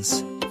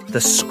friends, the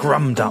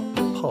Scrummed Up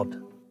Pod.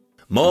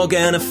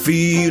 Morgan a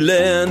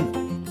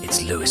feeling,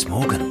 it's Lewis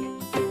Morgan.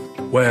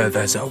 Where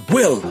there's a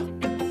will,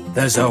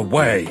 there's a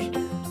way.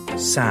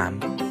 Sam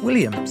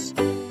Williams.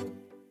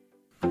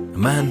 A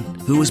man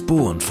who was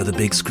born for the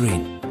big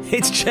screen.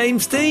 It's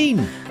James Dean.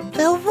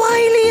 The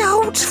wily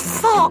old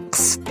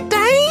fox,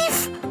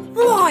 Dave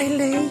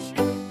Wiley.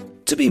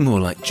 To be more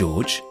like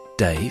George,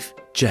 Dave,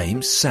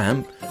 James,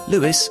 Sam,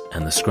 Lewis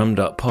and the Scrummed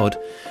Up Pod,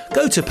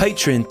 go to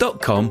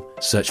patreon.com,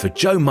 search for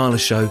Joe Marler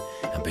Show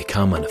and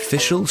become an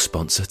official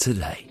sponsor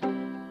today.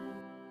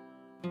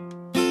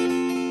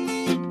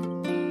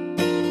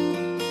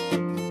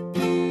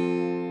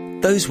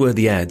 Those were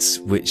the ads,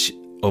 which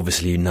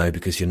obviously you know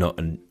because you're not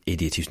an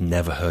idiot who's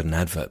never heard an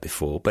advert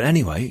before. But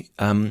anyway,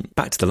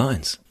 back to the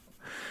Lions.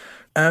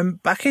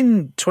 Back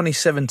in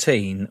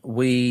 2017,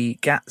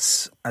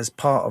 Gats, as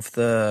part of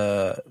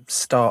the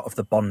start of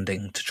the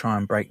bonding to try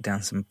and break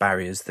down some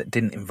barriers that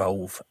didn't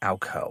involve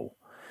alcohol,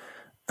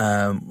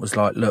 was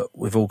like, look,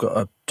 we've all got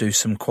to do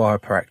some choir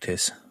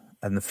practice.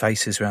 And the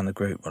faces around the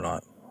group were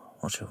like,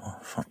 what the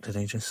fuck did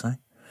he just say?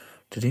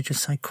 Did he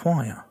just say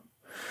choir?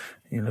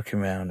 You're looking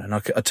around, and I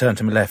turned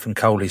to my left, and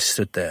Coley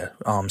stood there,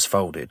 arms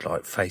folded,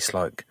 like face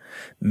like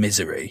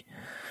misery.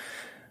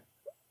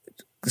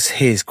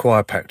 Here's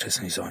choir practice,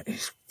 and he's like,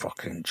 he's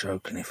fucking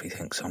joking if he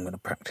thinks I'm going to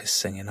practice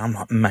singing. I'm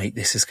like, mate,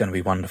 this is going to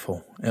be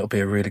wonderful. It'll be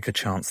a really good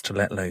chance to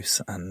let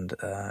loose and,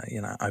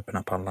 open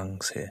up our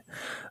lungs here.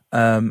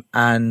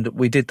 And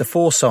we did the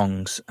 4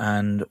 songs,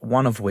 and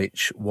one of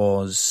which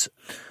was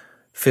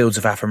Fields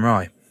of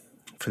Athenry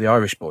for the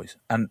Irish Boys.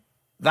 And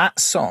that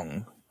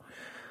song,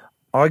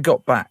 I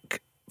got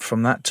back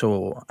from that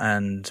tour,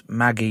 and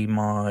Maggie,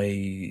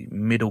 my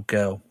middle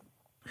girl,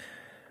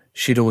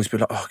 she'd always be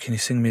like, "Oh, can you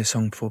sing me a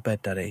song before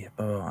bed, Daddy?"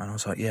 And I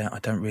was like, "Yeah, I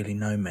don't really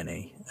know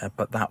many,"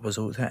 but that was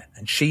all that.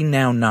 And she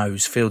now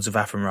knows Fields of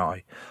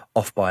Athenry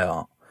off by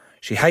heart.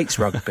 She hates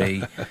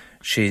rugby.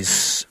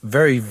 She's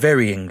very,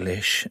 very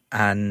English,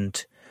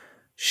 and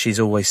she's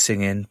always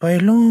singing "By a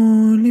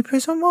lonely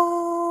prison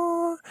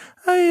wall,"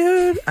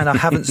 and I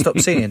haven't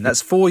stopped singing.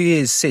 That's 4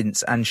 years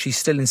since, and she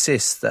still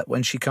insists that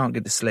when she can't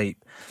get to sleep,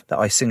 that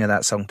I sing her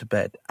that song to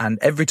bed. And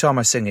every time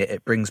I sing it,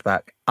 it brings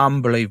back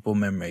unbelievable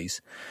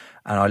memories.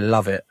 And I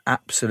love it,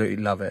 absolutely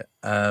love it.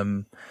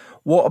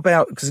 What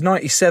about, because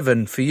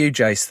 97 for you,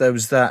 Jace, there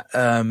was that,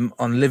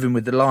 on Living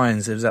with the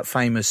Lions, there was that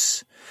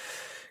famous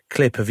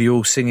clip of you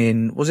all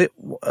singing, was it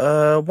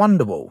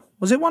Wonderwall?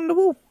 Was it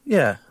Wonderwall?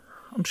 Yeah,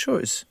 I'm sure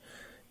it's,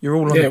 you're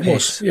all on the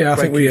piss. Yeah, I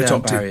think we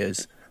adopted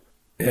barriers.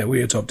 Yeah,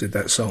 we adopted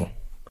that song.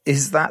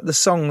 Is that the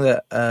song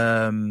that,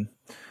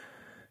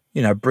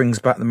 brings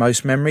back the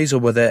most memories, or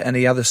were there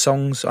any other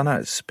songs? I know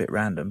it's a bit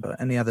random, but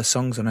any other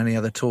songs on any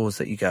other tours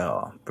that you go,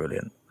 "Oh,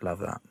 brilliant, love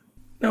that"?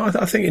 No,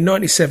 I think in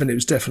 '97 it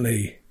was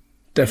definitely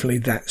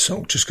that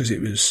song, just because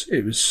it was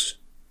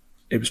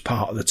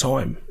part of the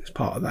time. It's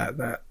part of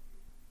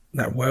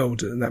that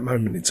world and that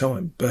moment in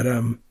time. But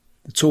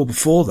the tour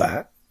before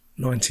that,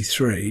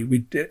 '93, we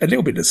did a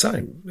little bit the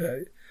same.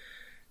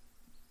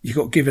 You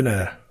got given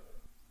a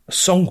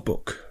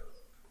songbook,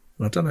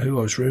 and I don't know who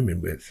I was rooming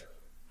with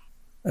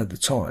at the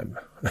time.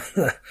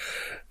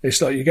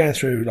 It's like you're going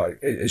through,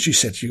 like, as you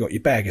said, you got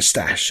your bag of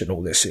stash and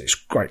all this. It's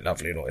great,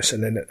 lovely and all this.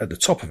 And then at the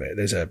top of it,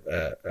 there's a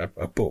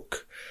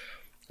book,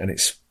 and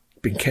it's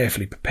been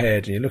carefully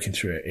prepared, and you're looking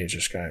through it and you're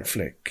just going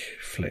flick,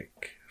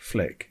 flick,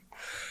 flick.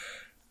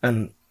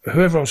 And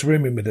whoever I was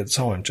rooming with at the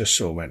time just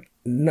sort of went,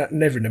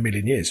 never in a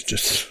million years,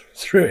 just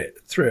threw it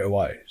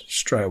away,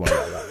 straight away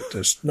like that.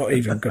 Just not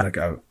even going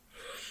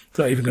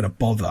to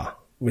bother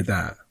with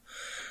that.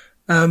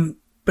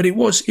 But it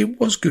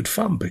was good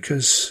fun,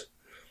 because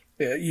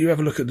you have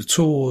a look at the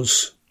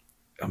tours.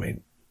 I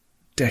mean,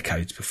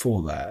 decades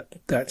before that,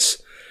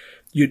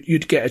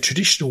 you'd get a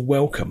traditional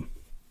welcome,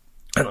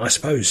 and I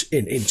suppose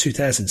in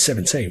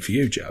 2017 for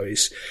you, Joe,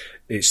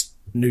 it's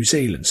New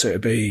Zealand, so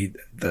it'd be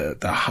the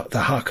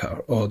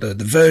haka, or the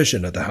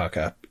version of the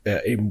haka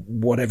in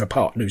whatever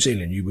part of New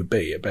Zealand you would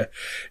be. But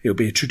it would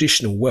be a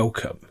traditional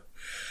welcome,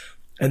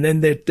 and then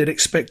they'd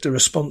expect a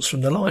response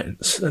from the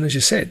Lions. And as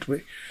you said,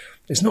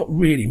 there's not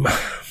really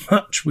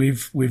much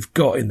we've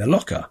got in the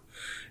locker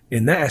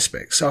in that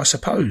aspect. So I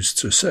suppose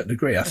to a certain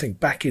degree, I think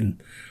back in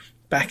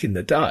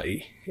the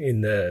day,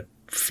 in the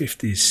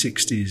 50s,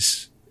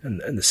 60s and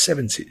the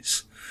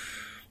 70s,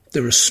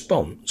 the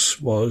response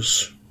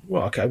was,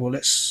 well, okay, well,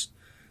 let's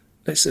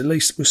at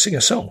least, we'll sing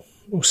a song.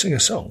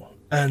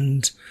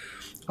 And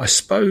I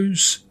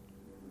suppose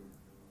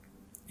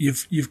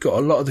you've got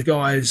a lot of the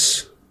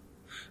guys,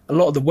 a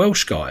lot of the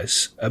Welsh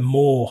guys are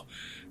more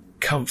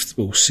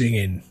comfortable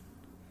singing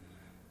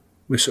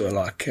with sort of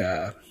like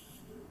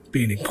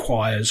being in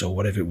choirs or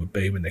whatever it would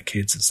be when they're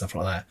kids and stuff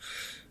like that.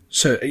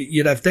 So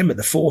you'd have them at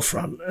the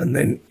forefront, and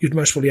then you'd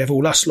most probably have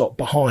all us lot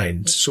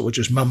behind, sort of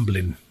just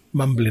mumbling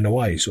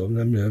away, sort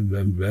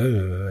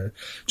of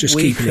just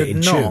keeping it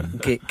in tune. We could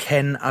not get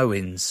Ken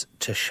Owens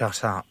to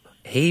shut up.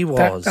 He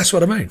was that's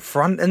what I mean,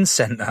 front and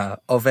centre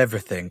of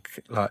everything.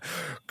 Like,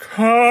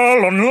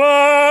 Carl on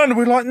Land.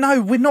 We're like,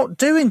 no, we're not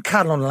doing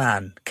Carl on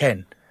Land,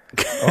 Ken.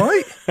 All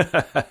right?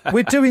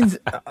 We're doing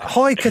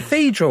High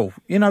Cathedral,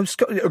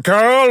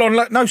 Carl on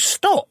Land. No,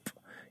 stop.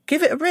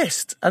 Give it a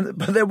rest.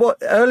 But there were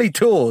early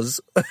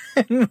tours,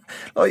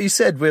 like you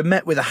said, we're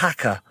met with a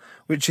haka,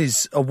 which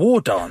is a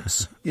war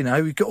dance.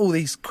 We've got all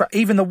these,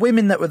 even the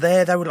women that were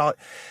there, they were like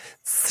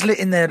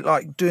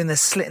doing their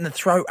slit in the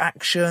throat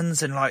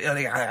actions, and like,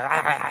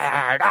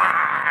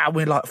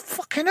 we're like,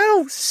 fucking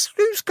hell,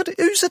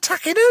 who's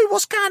attacking who?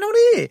 What's going on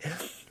here?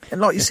 And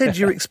like you said,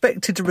 you're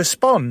expected to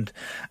respond.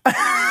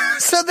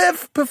 So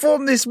they've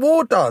performed this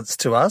war dance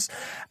to us,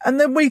 and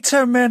then we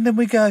turn around and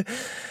we go,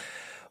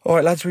 all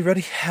right, lads, we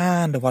ready?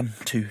 And 1,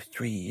 2,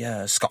 3,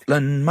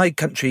 Scotland, my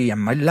country and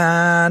my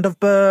land of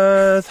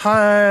birth,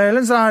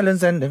 Highlands,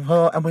 Islands, and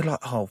we're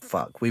like, oh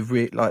fuck, we're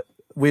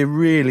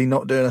really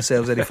not doing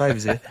ourselves any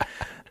favours here.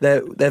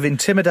 They've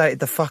intimidated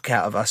the fuck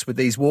out of us with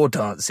these war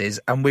dances,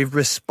 and we've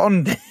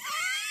responded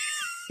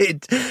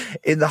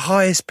in the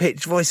highest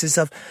pitched voices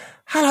of,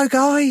 hello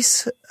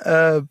guys.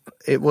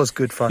 It was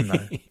good fun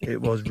though. It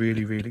was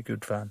really, really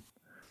good fun.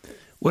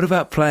 What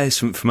about players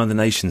from other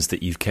nations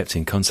that you've kept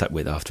in contact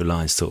with after a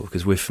Lions tour?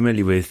 Because we're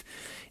familiar with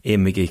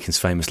Ian McGeechan's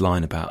famous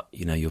line about,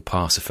 you'll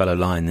pass a fellow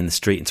Lion in the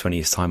street in 20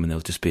 years' time and there'll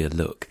just be a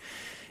look.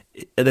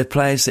 Are there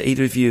players that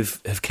either of you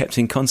have kept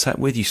in contact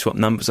with? You swap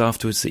numbers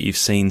afterwards that you've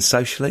seen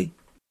socially?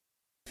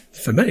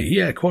 For me,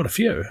 yeah, quite a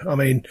few. I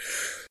mean,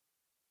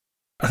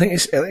 I think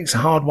it's a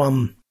hard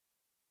one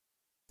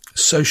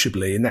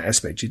sociably in that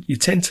aspect. You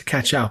tend to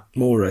catch up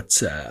more at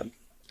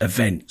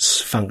events,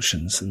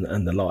 functions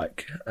and the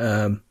like.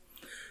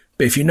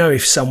 But if you know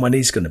if someone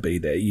is going to be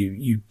there,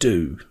 you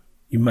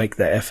make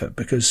that effort,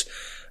 because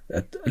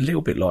a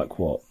little bit like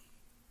what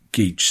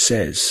Geach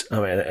says. I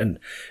mean, and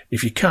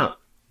if you cut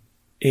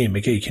Ian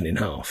McGeechan in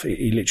half,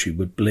 he literally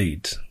would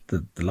bleed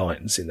the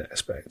Lions in that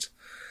aspect.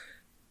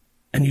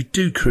 And you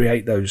do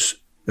create those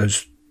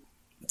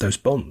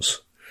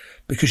bonds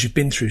because you've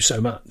been through so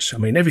much. I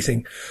mean,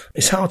 everything,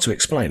 it's hard to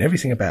explain.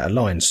 Everything about a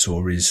Lions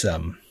tour is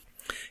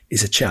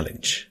a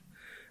challenge,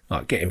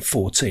 like getting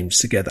 4 teams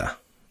together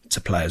to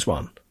play as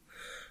one.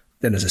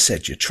 Then, as I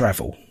said, your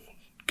travel,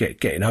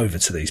 getting over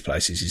to these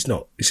places is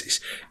not,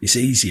 it's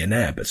easier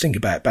now, but think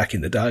about it back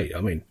in the day.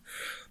 I mean,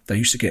 they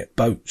used to get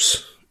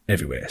boats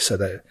everywhere,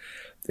 so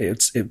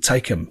it would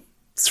take them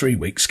 3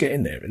 weeks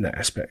getting there in that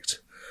aspect.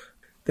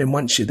 Then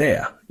once you're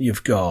there,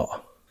 you've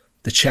got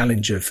the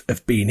challenge of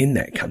being in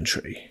that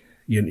country.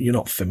 You're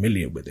not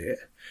familiar with it.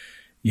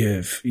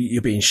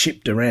 You're being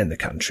shipped around the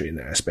country in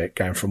that aspect,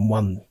 going from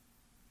one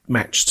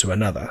match to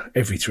another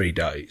every 3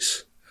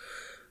 days.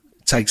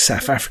 Take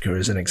South Africa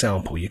as an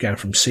example. You're going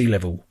from sea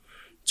level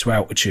to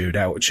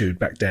altitude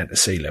back down to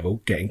sea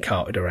level, getting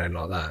carted around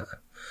like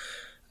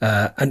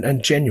that.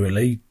 And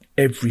genuinely,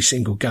 every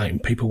single game,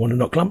 people want to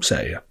knock lumps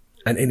out of you.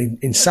 And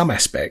in some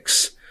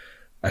aspects,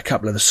 a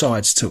couple of the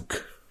sides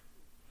took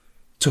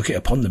it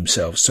upon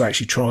themselves to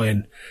actually try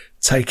and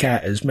take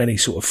out as many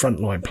sort of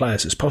frontline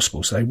players as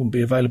possible so they wouldn't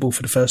be available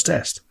for the first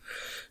test.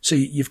 So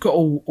you've got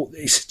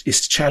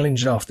it's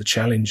challenge after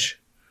challenge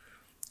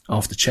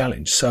after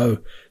challenge. So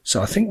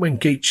I think when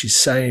Geach is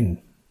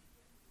saying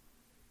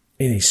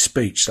in his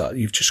speech that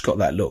you've just got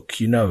that look,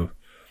 you know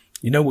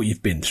what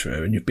you've been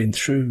through, and you've been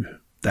through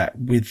that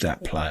with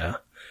that player,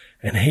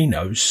 and he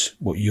knows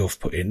what you've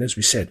put in, as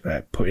we said,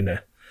 about putting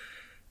a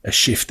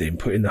shift in,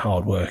 putting the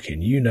hard work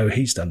in. You know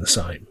he's done the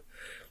same.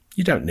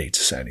 You don't need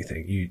to say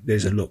anything.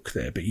 There's a look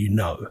there, but you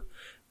know.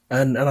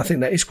 And I think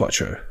that is quite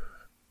true.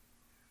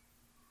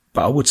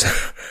 But I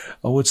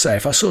would say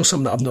if I saw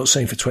something that I've not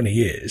seen for 20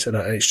 years and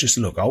it's just a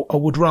look, I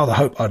would rather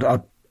hope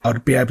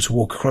I'd be able to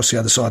walk across the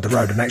other side of the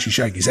road and actually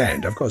shake his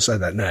hand. I've got to say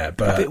that now.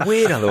 But a bit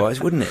weird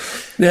otherwise, wouldn't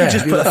it? Yeah. You'd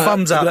just put a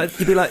thumbs up.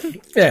 You'd be like,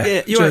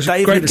 yeah, you're right,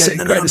 Dave. Great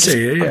to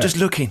see you. Yeah. I'm just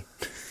looking.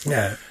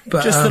 Yeah.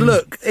 But, just the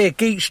look. Here,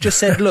 Geach just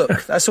said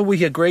look. That's all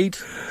we agreed.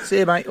 See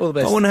you, mate. All the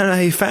best. I want to know how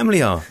your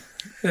family are.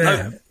 Yeah.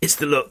 No, it's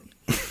the look.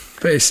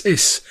 But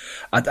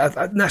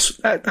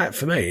that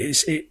for me,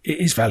 it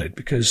is valid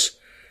because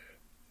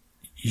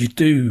you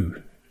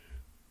do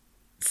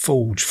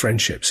forge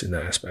friendships in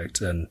that aspect,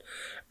 and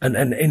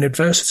in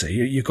adversity,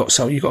 you've got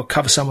to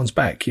cover someone's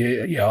back.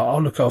 Yeah,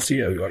 I'll look after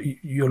you.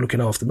 You're looking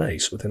after me,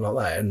 something like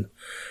that.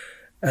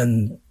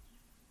 And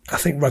I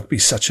think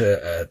rugby's such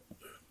a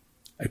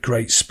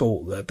great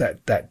sport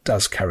that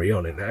does carry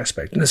on in that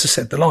aspect. And as I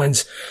said, the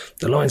Lions,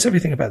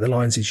 everything about the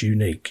Lions is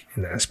unique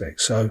in that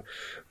aspect. So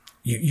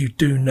you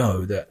do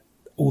know that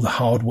all the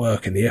hard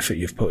work and the effort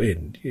you've put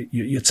in,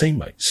 your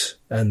teammates,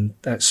 and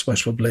that's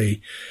most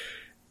probably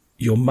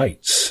your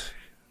mates,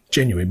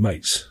 genuine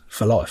mates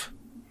for life.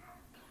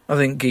 I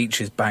think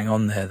Geach is bang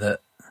on there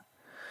that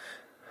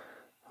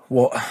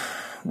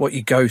what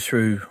you go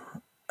through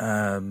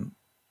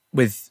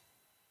with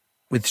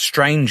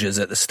strangers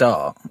at the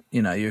start,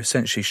 you're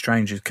essentially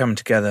strangers coming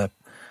together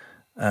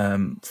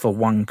for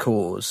one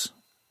cause,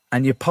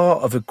 and you're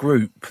part of a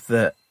group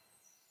that,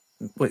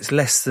 it's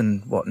less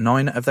than,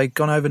 9? Have they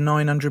gone over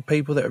 900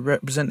 people that have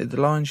represented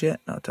the Lions yet?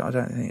 I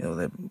don't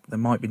think, they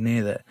might be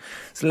near there.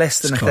 It's less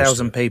than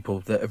 1,000 people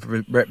that have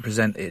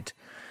represented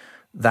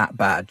that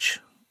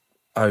badge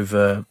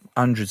over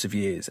hundreds of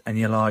years, and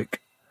you're like,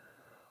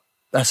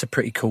 that's a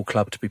pretty cool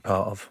club to be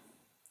part of.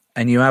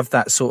 And you have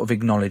that sort of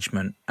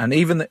acknowledgement. And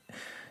even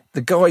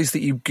the guys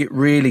that you get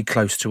really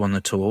close to on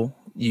the tour,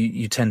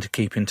 you tend to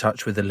keep in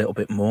touch with a little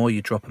bit more.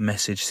 You drop a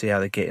message, see how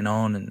they're getting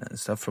on and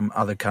stuff from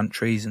other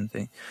countries and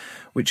things,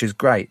 which is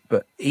great.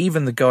 But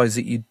even the guys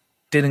that you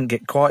didn't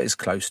get quite as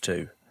close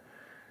to,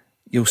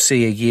 you'll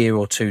see a year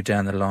or two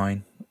down the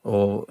line,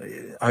 or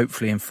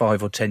hopefully in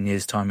 5 or 10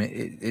 years' time,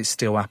 it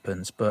still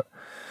happens. But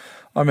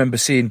I remember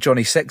seeing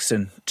Johnny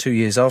Sexton 2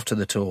 years after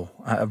the tour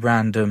at a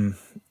random,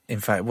 in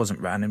fact, it wasn't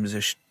random, it was a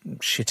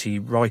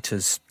shitty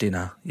writers'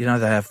 dinner. They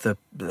have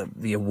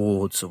the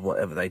awards or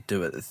whatever they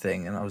do at the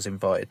thing, and I was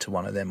invited to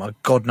one of them.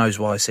 God knows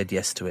why I said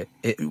yes to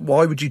it.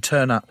 Why would you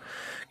turn up,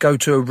 go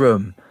to a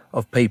room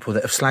of people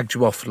that have slagged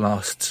you off for the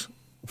last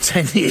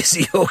 10 years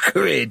of your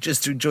career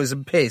just to enjoy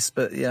some piss?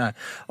 But,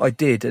 I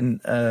did,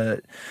 and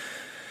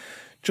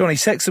Johnny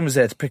Sexton was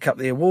there to pick up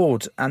the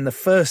award, and the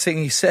first thing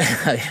he said,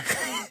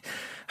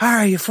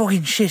 Harry, you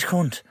fucking shit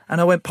cunt.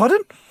 And I went,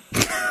 pardon?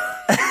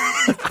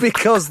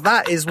 Because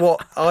that is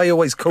what I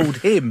always called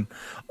him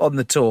on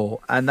the tour,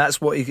 and that's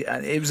what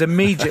it was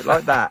immediate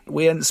like that.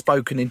 We hadn't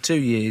spoken in 2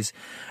 years,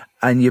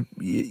 and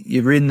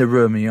you're in the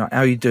room and you're like,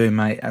 how you doing,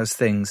 mate? How's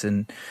things?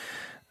 And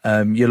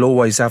you'll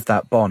always have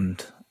that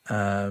bond.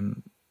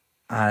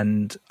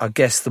 And I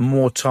guess the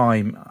more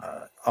time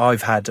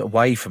I've had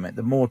away from it,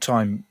 the more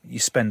time you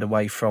spend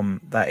away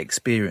from that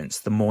experience,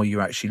 the more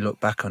you actually look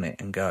back on it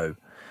and go,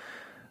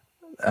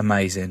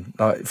 amazing.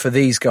 Like for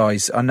these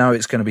guys, I know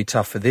it's going to be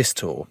tough for this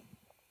tour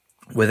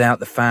without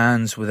the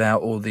fans,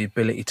 without all the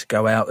ability to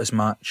go out as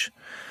much.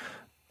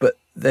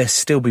 they'll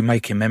still be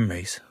making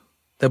memories.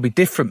 There'll be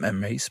different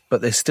memories,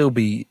 but they'll still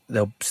be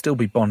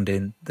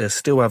bonding. They'll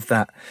still have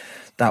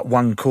that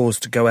one cause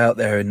to go out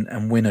there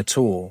and win a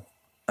tour.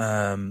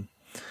 And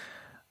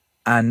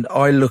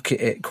I look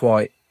at it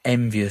quite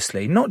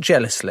enviously, not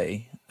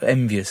jealously, but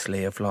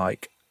enviously of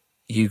like,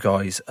 you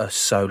guys are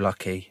so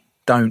lucky.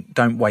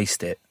 Don't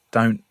waste it.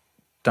 Don't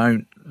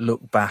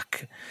look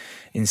back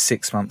in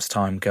 6 months'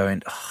 time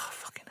going, oh,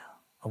 fucking hell,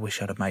 I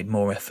wish I'd have made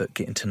more effort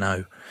getting to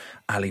know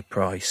Ali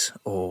Price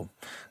or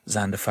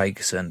Xander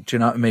Fagerson. Do you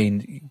know what I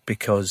mean?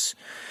 Because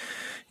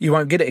you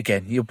won't get it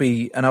again. You'll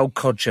be an old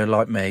codger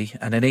like me,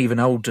 and an even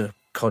older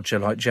codger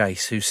like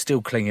Jace, who's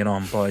still clinging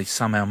on by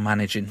somehow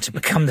managing to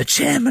become the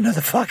chairman of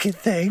the fucking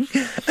thing.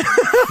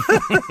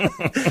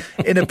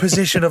 In a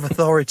position of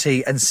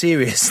authority and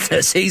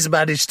seriousness, he's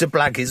managed to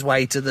blag his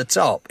way to the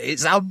top.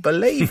 It's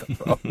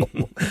unbelievable.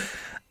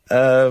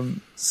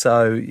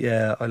 So,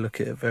 yeah, I look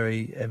at it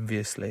very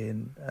enviously,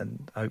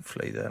 and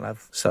hopefully they'll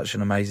have such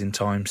an amazing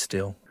time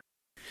still.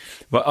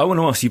 Well, I want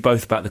to ask you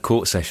both about the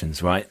court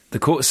sessions, right? The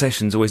court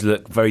sessions always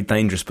look very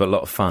dangerous but a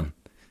lot of fun.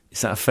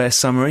 Is that a fair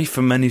summary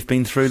from men who've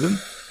been through them?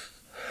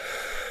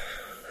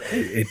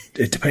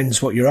 It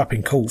depends what you're up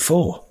in court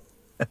for,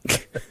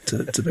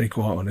 to be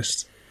quite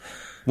honest.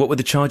 What were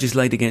the charges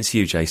laid against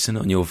you, Jason,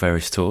 on your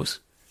various tours?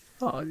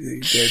 Oh,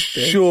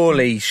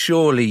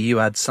 surely you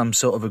had some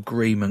sort of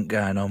agreement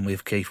going on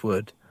with Keith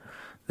Wood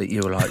that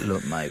you were like,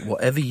 look, mate,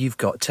 whatever you've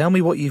got, tell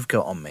me what you've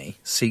got on me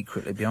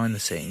secretly behind the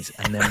scenes,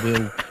 and then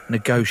we'll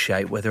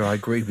negotiate whether I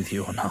agree with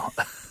you or not.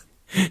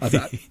 I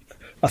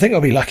think I'll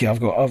be lucky. I've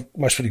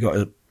most probably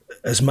got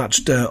as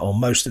much dirt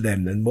on most of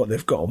them than what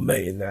they've got on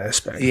me in that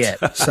aspect. Yeah.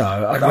 So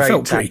I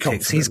felt pretty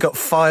confident. He's got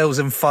files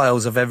and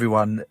files of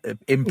everyone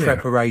in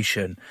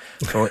preparation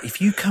for,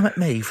 if you come at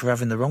me for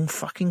having the wrong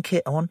fucking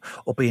kit on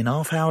or being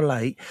half hour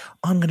late,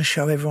 I'm going to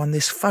show everyone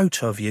this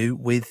photo of you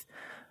with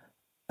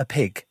a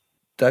pig.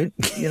 Don't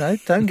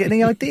get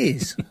any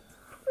ideas.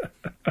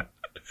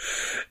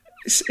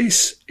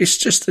 It's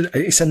just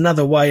it's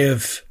another way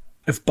of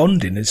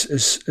bonding,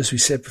 as we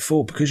said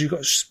before, because you've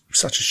got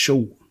such a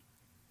short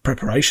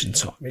preparation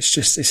time.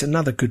 It's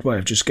another good way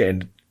of just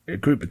getting a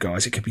group of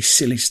guys. It could be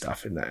silly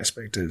stuff in that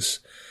aspect, as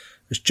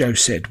Joe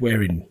said,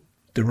 wearing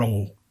the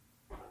wrong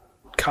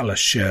colour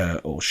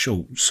shirt or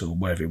shorts or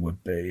whatever it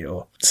would be,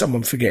 or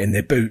someone forgetting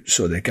their boots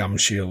or their gum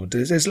shield.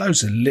 There's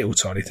loads of little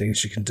tiny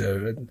things you can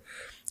do,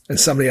 and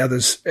some of the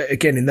others,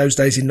 again, in those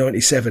days in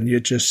 97, you're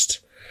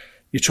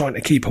trying to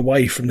keep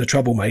away from the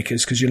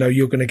troublemakers because you know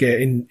you're going to get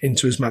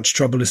into as much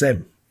trouble as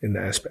them in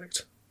that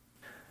aspect.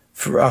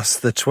 For us,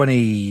 the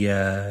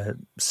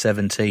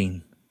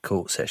 2017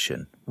 court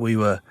session,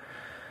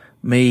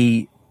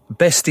 Bestie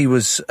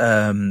was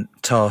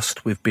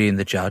tasked with being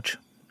the judge,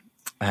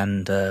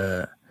 and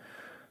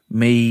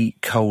me,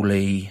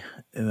 Coley,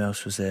 who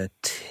else was there?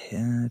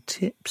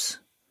 Tips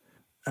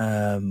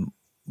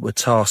were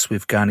tasked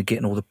with going and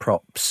getting all the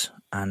props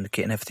and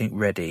getting everything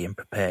ready and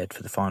prepared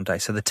for the final day.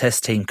 So the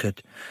test team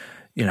could,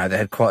 they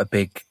had quite a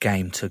big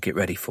game to get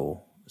ready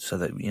for. So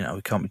that, we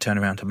can't be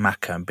turning around to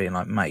Macca and being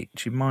like, mate,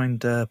 do you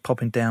mind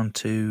popping down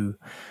to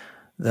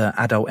the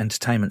adult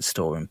entertainment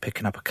store and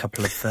picking up a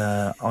couple of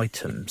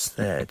items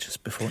there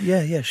just before?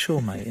 Yeah,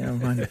 sure, mate.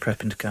 I'm only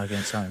prepping to go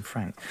against Owen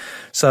Frank.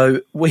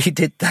 So we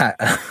did that.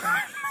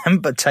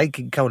 But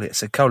taking Coley, I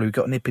said, Coley, we've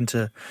got to nip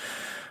into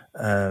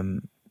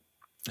the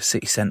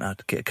city centre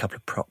to get a couple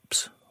of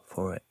props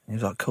for it. He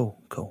was like, cool.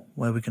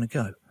 Where are we going to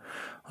go?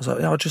 I was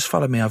like, just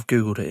follow me. I've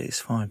Googled it. It's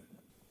fine.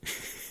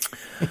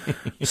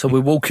 So we're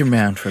walking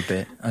around for a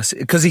bit.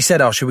 Because he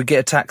said, should we get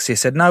a taxi? I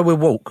said, no, we'll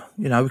walk.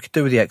 We could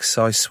do with the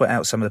exercise, sweat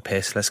out some of the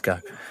piss. Let's go.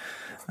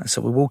 And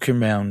so we're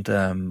walking around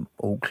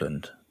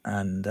Auckland,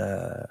 and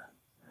I'm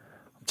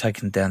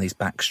taking down these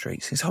back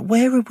streets. He's like,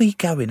 where are we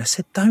going? I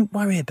said, don't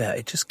worry about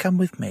it. Just come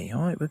with me.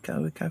 All right, we'll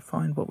go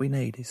find what we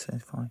need. He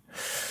said, fine.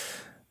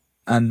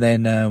 And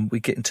then we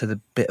get into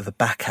the bit of a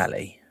back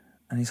alley,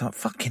 and he's like,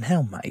 fucking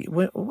hell, mate.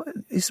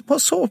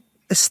 What sort of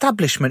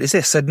establishment is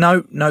this? I said,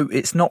 no,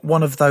 it's not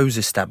one of those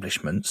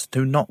establishments.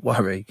 Do not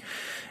worry.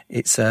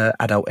 It's an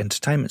adult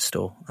entertainment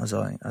store, as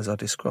I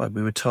described.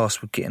 We were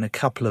tasked with getting a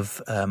couple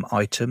of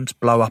items,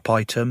 blow-up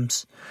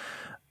items,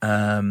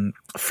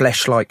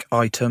 flesh-like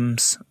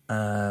items,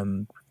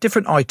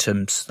 different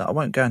items that I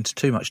won't go into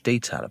too much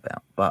detail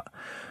about, but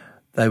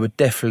they were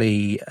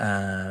definitely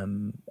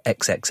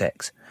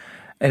XXX.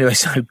 Anyway,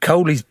 so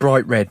Coley's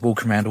bright red,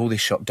 walking around all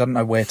this shop, doesn't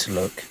know where to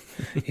look.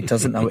 He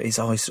doesn't know his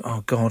eyes.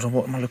 Oh, God,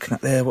 what am I looking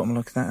at there? What am I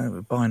looking at?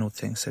 We're buying all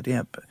things. I said,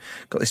 yeah, but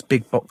got this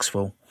big box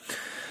full.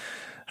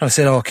 And I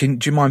said, do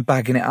you mind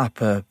bagging it up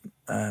to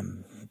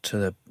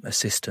the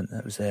assistant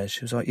that was there?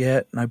 She was like,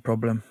 yeah, no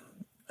problem.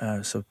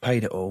 So I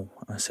paid it all.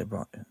 And I said,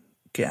 right,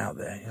 get out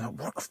there. He's like,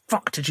 what the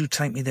fuck did you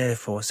take me there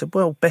for? I said,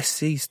 well,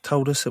 Bestie's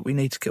told us that we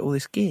need to get all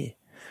this gear. He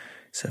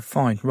said,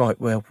 fine,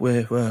 right, well,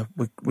 we're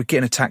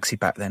getting a taxi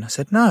back then. I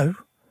said, No,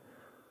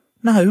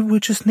 we'll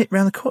just nip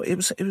round the corner. It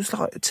was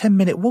like a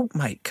 10-minute walk,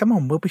 mate. Come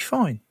on, we'll be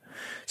fine.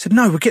 He said,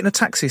 no, we're getting a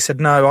taxi. He said,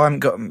 no, I haven't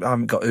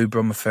got Uber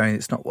on my phone.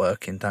 It's not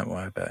working. Don't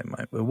worry about it,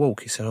 mate. We'll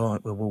walk. He said, all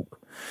right, we'll walk.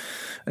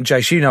 And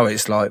Jace, you know what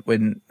it's like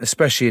when,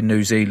 especially in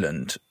New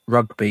Zealand,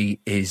 rugby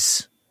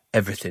is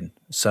everything.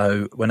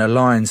 So when a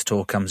Lions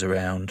tour comes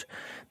around,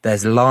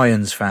 there's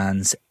Lions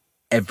fans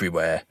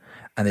everywhere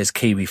and there's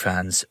Kiwi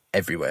fans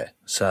everywhere.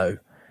 So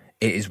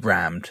it is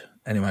rammed.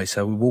 Anyway,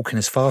 so we're walking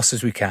as fast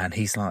as we can.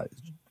 He's like,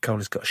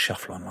 Cole's got a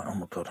shuffle on, like, oh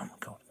my God.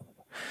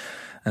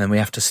 And then we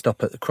have to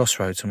stop at the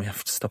crossroads and we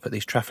have to stop at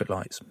these traffic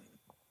lights.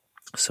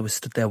 So we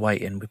stood there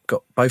waiting.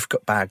 Both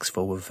got bags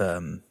full of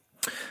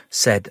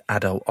said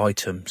adult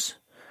items.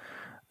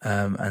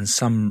 And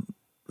some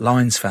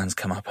Lions fans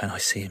come up and I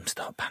see him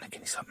start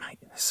panicking. He's like, mate,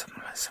 there's some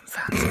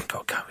fans. We've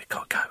got to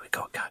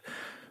go.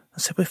 I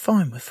said, we're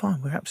fine.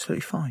 We're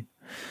absolutely fine.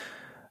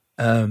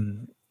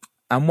 And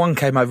one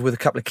came over with a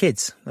couple of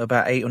kids,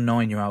 about 8 or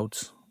 9 year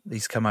olds.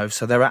 These come over.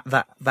 So they're at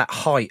that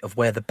height of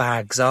where the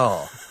bags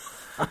are.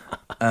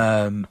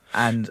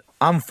 And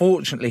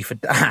unfortunately for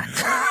Dan,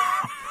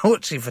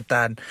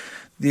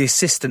 the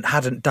assistant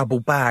hadn't double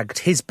bagged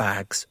his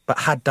bags, but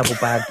had double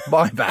bagged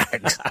my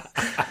bags.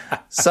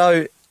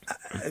 So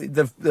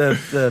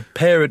the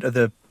parent of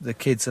the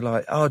kids are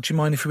like, oh, do you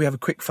mind if we have a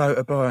quick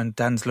photo, bro? And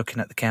Dan's looking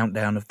at the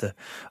countdown of the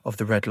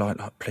red light,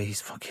 like,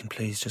 please,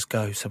 just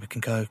go so we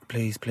can go.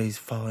 Please,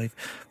 5,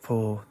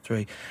 4,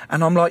 3.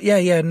 And I'm like,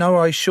 yeah, no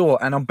worries, sure.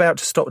 And I'm about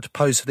to stop to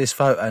pose for this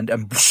photo and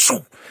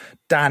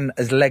Dan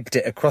has legged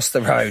it across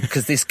the road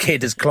because this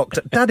kid has clocked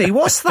it. Daddy,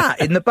 what's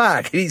that in the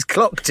bag? And he's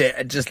clocked it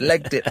and just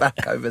legged it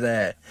back over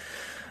there.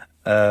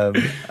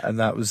 And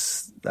that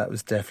was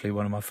definitely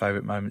one of my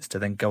favourite moments, to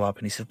then go up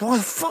and he said, why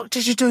the fuck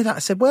did you do that? I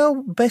said,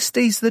 well,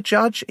 Bestie's the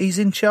judge. He's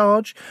in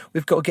charge.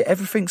 We've got to get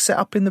everything set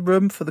up in the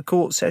room for the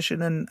court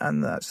session.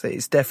 And that's it.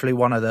 It's definitely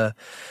one of the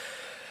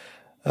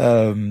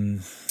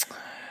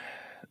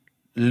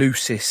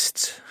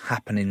loosest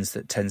happenings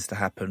that tends to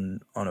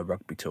happen on a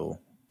rugby tour.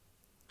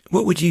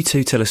 What would you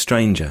two tell a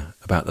stranger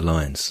about the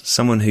Lions?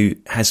 Someone who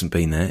hasn't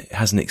been there,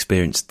 hasn't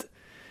experienced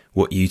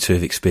what you two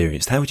have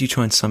experienced. How would you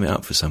try and sum it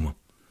up for someone?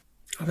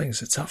 I think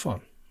it's a tough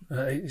one.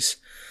 It's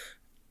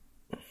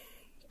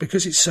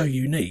because it's so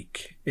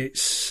unique.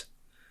 It's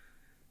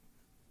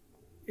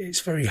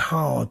very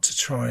hard to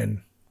try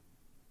and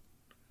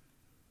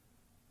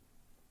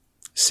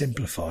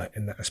simplify it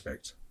in that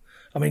aspect.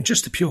 I mean,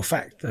 just the pure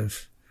fact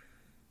of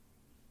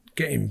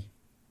getting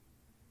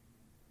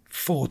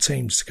 4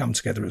 teams to come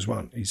together as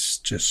one is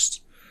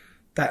just,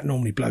 that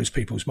normally blows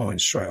people's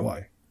minds straight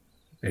away.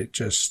 It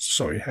just,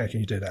 sorry, how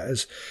can you do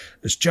that?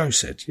 As Joe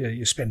said,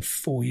 you spend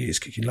 4 years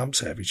kicking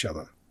lumps out of each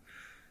other.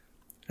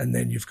 And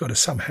then you've got to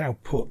somehow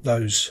put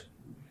those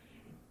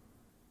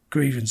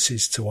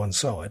grievances to one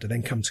side and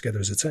then come together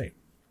as a team.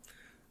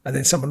 And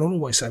then someone will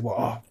always say,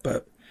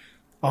 but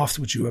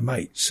afterwards you were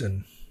mates.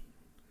 And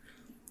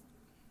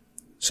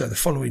so the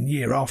following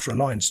year after a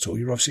Lions tour,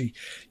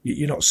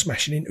 you're not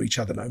smashing into each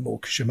other no more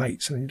because you're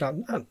mates. And you're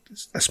like, no,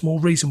 that's more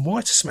reason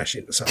why to smash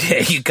into someone.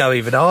 Yeah, you go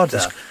even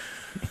harder.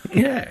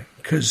 Yeah,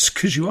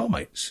 because you are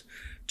mates.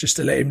 Just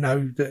to let him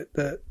know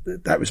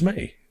that was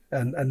me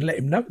and let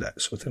him know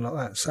that, sort of thing like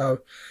that. So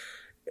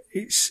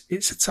it's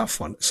a tough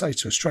one to say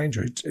to a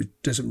stranger who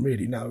doesn't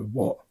really know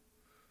what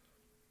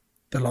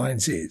the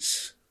Lions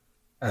is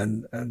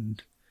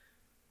and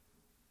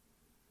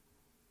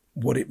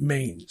what it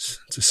means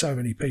to so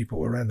many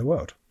people around the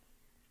world.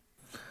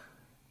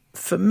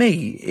 For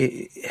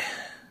me,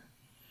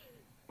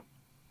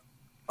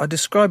 I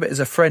describe it as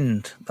a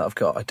friend that I've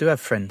got. I do have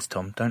friends,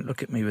 Tom. Don't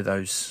look at me with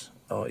those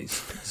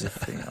eyes. As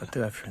if, I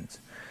do have friends.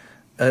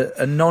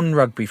 A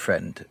non-rugby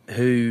friend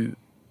who,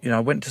 I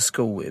went to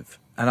school with,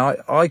 and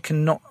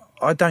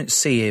I don't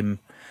see him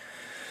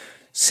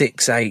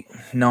 6, 8,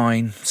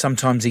 9,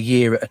 sometimes a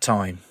year at a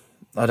time.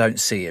 I don't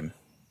see him.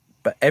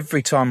 But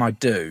every time I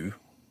do,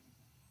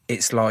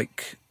 it's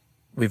like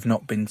we've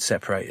not been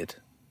separated.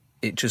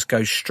 It just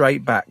goes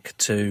straight back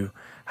to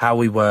how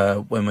we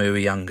were when we were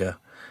younger.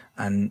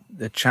 And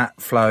the chat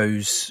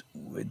flows,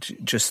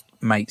 just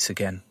mates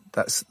again.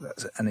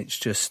 And it's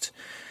just,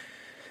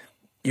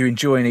 you're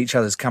enjoying each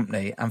other's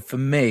company. And for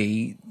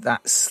me,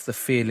 that's the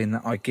feeling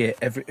that I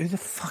get. Who the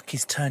fuck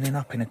is turning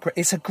up in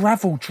it's a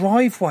gravel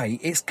driveway.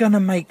 It's going to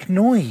make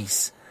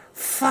noise.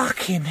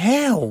 Fucking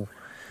hell.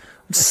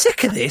 I'm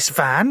sick of this,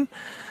 van.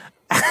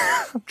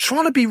 I'm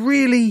trying to be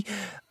really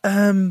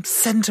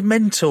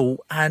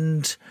sentimental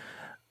and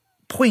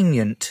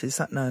poignant. Is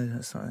that, no,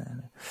 that's not it.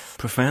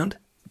 Profound?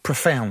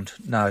 Profound.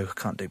 No, I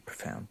can't do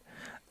profound.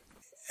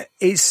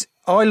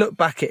 I look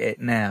back at it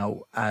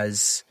now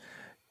as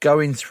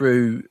going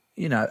through,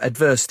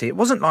 adversity. It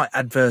wasn't like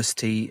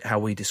adversity how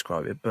we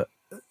describe it, but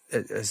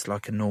as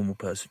like a normal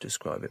person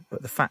describe it.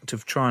 But the fact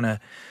of trying to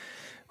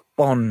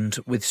bond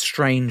with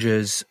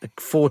strangers,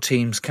 4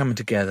 teams coming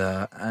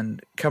together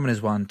and coming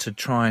as one to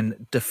try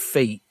and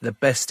defeat the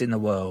best in the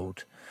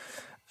world,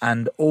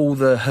 and all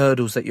the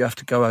hurdles that you have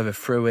to go over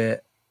through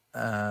it.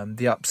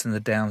 The ups and the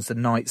downs, the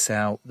nights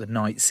out, the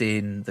nights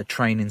in, the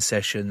training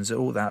sessions,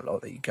 all that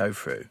lot that you go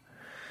through.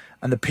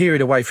 the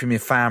period away from your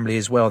family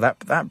as well,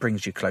 that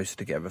brings you closer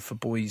together for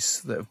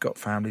boys that have got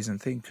families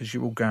and things, because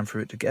you're all going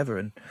through it together,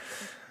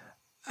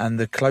 and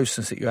the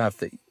closeness that you have.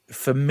 That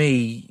for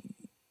me,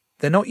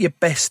 they're not your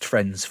best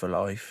friends for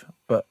life,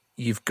 but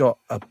you've got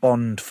a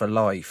bond for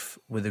life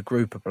with a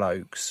group of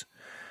blokes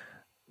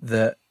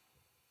that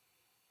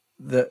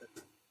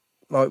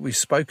like we've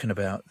spoken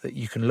about, that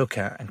you can look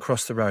at and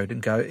cross the road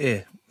and go,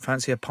 here,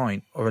 fancy a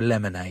pint or a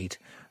lemonade,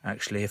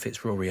 actually, if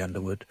it's Rory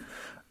Underwood.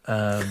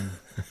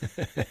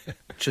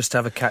 Just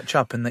have a catch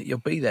up, and that you'll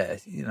be there,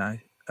 you know.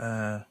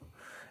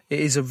 It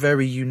is a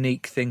very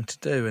unique thing to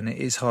do, and it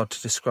is hard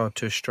to describe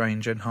to a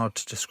stranger and hard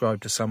to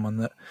describe to someone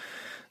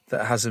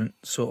that hasn't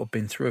sort of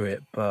been through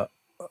it, but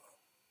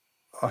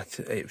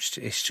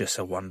it's just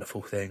a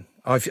wonderful thing.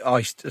 I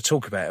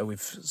talk about it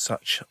with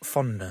such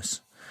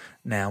fondness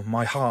now.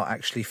 My heart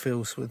actually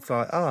feels with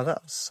like,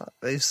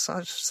 it's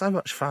so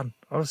much fun,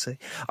 honestly.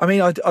 I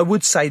mean, I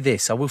would say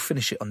this, I will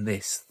finish it on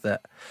this,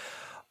 that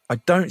I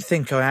don't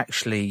think I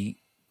actually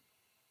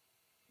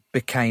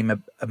became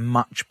a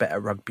much better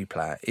rugby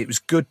player. It was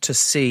good to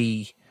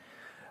see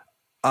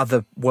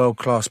other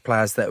world-class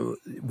players, that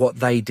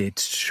what they did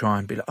to try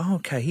and be like, oh,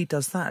 okay, he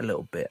does that a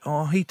little bit.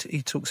 Oh, he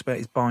talks about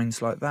his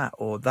binds like that,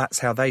 or that's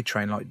how they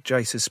train. Like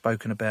Jace has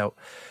spoken about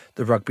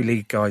the rugby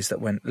league guys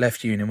that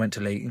left uni and went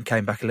to league and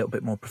came back a little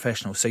bit more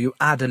professional. So you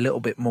add a little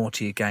bit more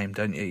to your game,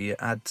 don't you? You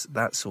add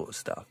that sort of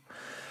stuff.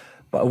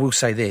 But I will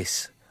say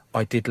this,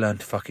 I did learn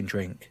to fucking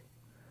drink.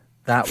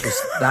 That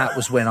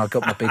was when I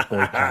got my big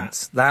boy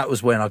pants. That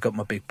was when I got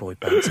my big boy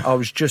pants. I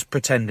was just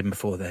pretending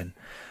before then.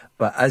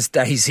 But as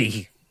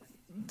Daisy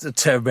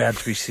turned around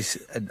to me,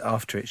 and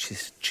after it, she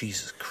said,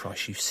 Jesus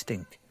Christ, you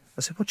stink.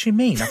 I said, what do you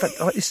mean?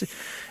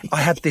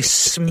 I had this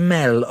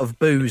smell of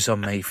booze on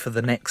me for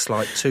the next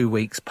 2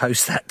 weeks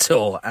post that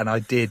tour, and I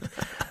did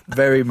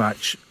very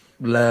much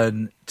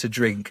learn to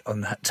drink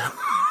on that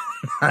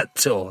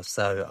tour.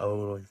 So I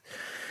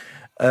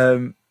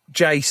always...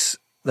 Jace,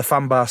 the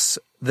Fun Bus,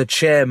 the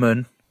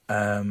chairman,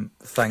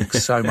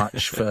 thanks so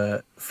much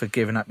for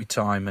giving up your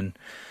time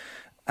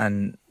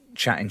and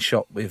chatting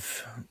shop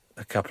with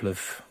a couple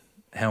of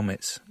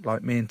helmets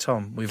like me and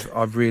Tom.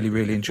 I've really,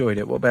 really enjoyed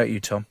it. What about you,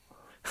 Tom?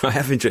 I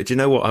have enjoyed it. Do you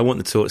know what? I want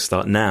the tour to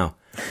start now.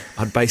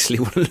 I'd basically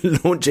want to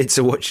launch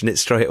into watching it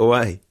straight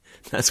away.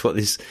 That's what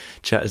this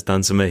chat has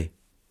done to me.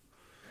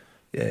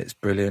 Yeah, it's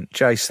brilliant.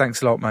 Jace,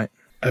 thanks a lot, mate.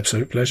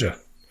 Absolute pleasure.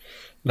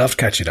 Loved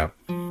catching up.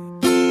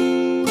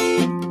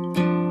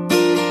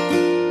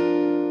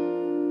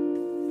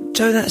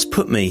 So that's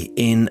put me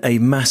in a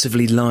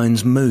massively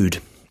Lions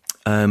mood.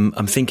 I'm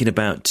thinking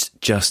about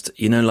just,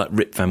 like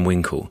Rip Van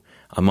Winkle.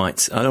 I don't want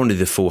to do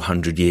the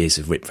 400 years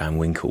of Rip Van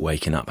Winkle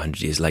waking up 100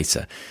 years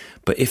later,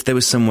 but if there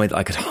was some way that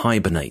I could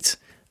hibernate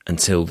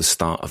until the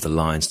start of the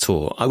Lions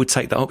tour, I would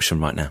take that option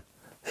right now.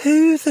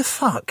 Who the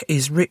fuck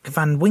is Rick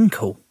Van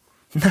Winkle?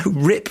 No,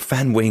 Rip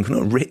Van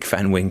Winkle, not Rick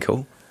Van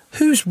Winkle.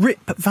 Who's Rip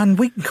Van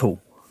Winkle?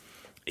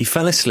 He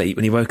fell asleep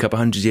and he woke up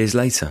 100 years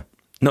later.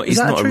 He's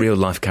not a real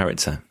life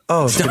character. Oh,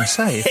 I was going to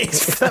say,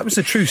 if that was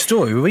a true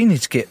story, we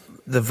need to get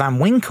the Van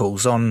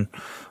Winkles on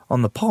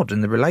the pod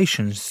and the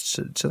relations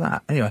to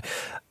that. Anyway,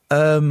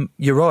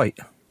 you're right.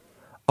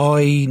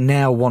 I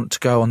now want to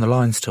go on the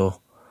Lions tour.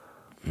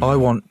 I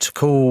want to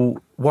call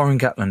Warren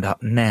Gatland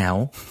up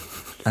now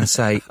and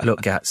say,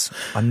 look, Gats,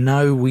 I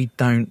know we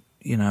don't,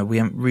 we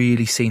haven't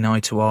really seen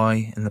eye to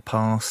eye in the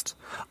past.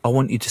 I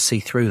want you to see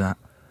through that.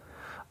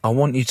 I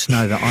want you to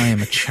know that I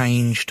am a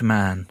changed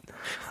man.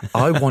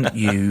 I want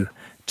you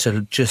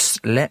to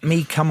just let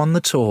me come on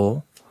the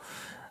tour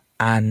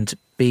and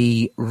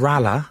be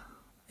Ralla.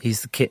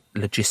 He's the kit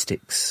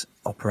logistics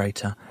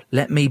operator.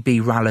 Let me be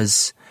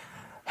Ralla's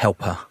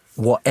helper.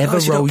 Whatever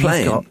role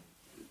you've got.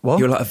 What?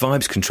 You're like a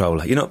vibes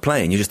controller. You're not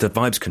playing, you're just a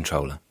vibes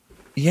controller.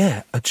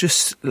 Yeah, I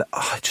just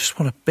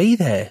want to be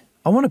there.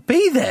 I want to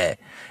be there.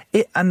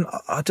 And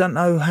I don't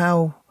know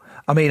how...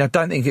 I mean, I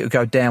don't think it would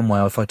go down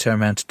well if I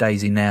turn around to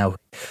Daisy now.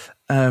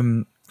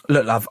 Look,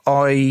 love,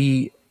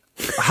 I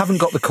haven't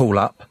got the call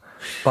up,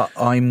 but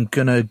I'm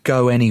going to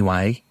go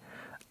anyway,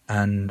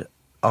 and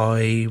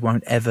I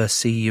won't ever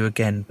see you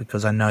again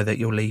because I know that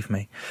you'll leave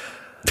me.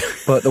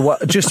 But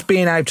just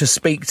being able to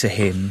speak to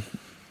him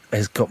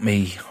has got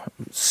me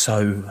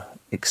so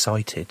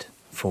excited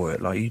for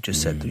it. Like you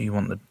just said, that you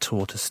want the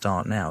tour to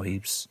start now.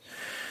 He's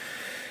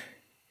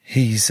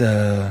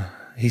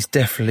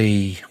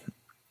definitely...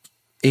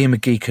 Ian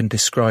McGeechan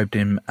described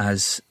him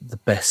as the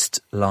best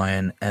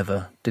Lion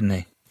ever, didn't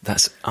he?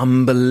 That's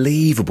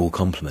unbelievable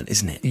compliment,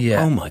 isn't it?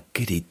 Yeah. Oh my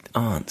goody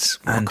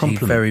aunts! What and a compliment.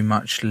 He very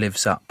much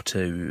lives up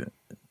to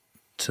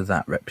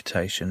that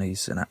reputation.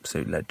 He's an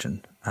absolute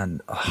legend,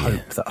 and I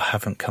hope that I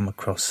haven't come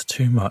across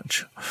too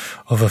much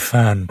of a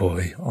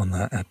fanboy on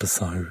that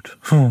episode.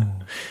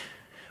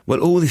 Well,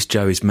 all this,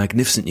 Joe, is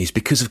magnificent news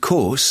because, of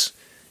course,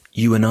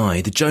 you and I,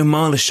 the Joe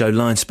Marler Show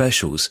Lion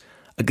specials,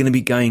 are going to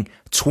be going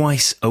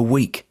twice a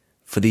week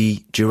for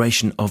the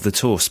duration of the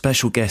tour.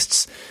 Special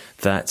guests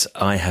that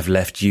I have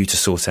left you to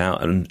sort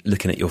out, and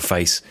looking at your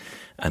face,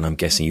 and I'm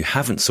guessing you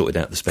haven't sorted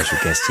out the special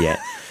guests yet,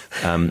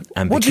 And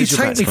What do you because your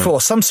take me batsman-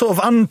 for? Some sort of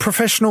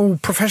unprofessional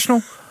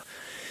professional?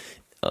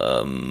 But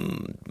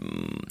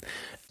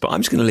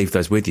I'm just going to leave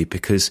those with you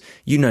because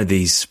you know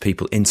these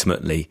people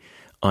intimately.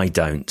 I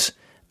don't.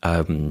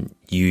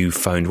 You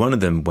phoned one of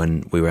them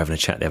when we were having a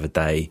chat the other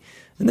day,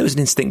 and there was an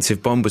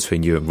instinctive bond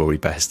between you and Rory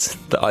Best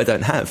that I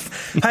don't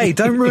have. Hey,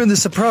 don't ruin the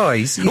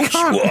surprise. You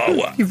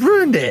can't. You've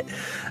ruined it.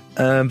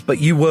 But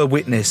you were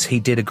witness. He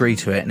did agree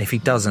to it, and if he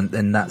doesn't,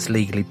 then that's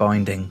legally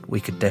binding. We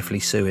could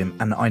definitely sue him.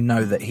 And I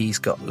know that he's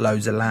got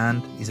loads of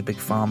land. He's a big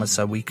farmer,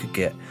 so we could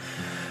get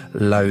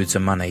loads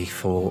of money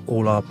for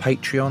all our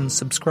Patreon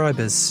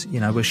subscribers. You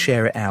know, we'll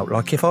share it out.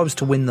 Like if I was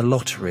to win the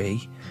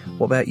lottery,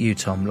 what about you,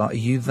 Tom? Like, are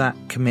you that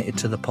committed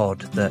to the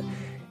pod that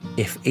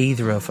if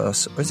either of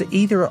us, or is it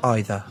either or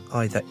either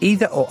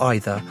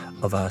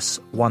of us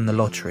won the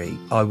lottery,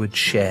 I would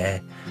share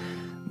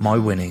my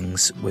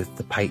winnings with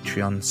the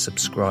Patreon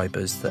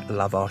subscribers that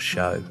love our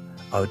show?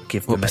 I would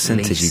give them What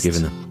percentage at least, are you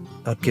giving them?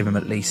 I'd give them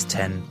at least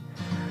 £10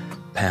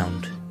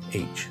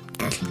 each.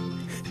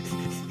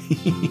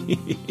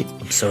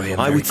 I'm sorry,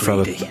 I would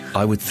throw a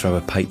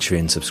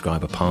Patreon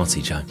subscriber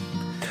party, Joe,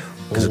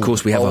 because of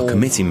course we have our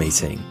committee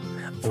meeting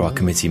for our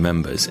committee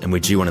members, and we're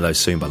due one of those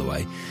soon, by the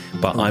way.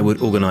 But I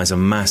would organise a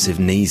massive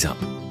knees up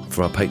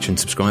for our Patreon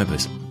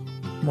subscribers.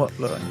 What?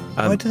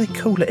 Why do they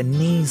call it a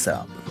knees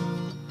up?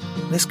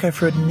 Let's go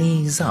for a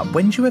knees up.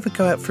 When do you ever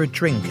go out for a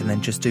drink and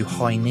then just do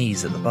high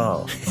knees at the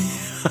bar?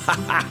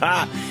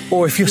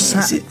 Or if you're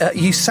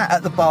sat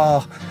at the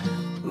bar,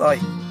 like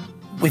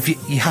with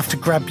you have to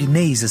grab your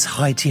knees as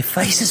high to your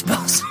face as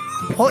possible.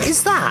 What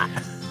is that?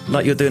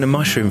 Like you're doing a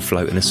mushroom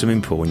float in a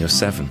swimming pool when you're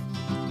 7.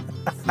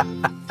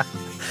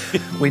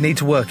 We need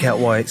to work out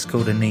why it's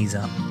called a knees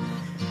up.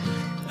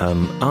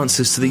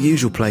 Answers to the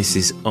usual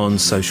places on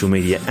social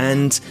media.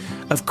 And,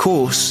 of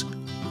course,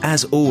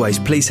 as always,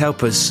 please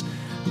help us.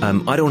 I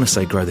don't want to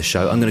say grow the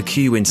show. I'm going to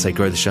cue you in to say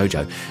grow the show,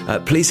 Joe.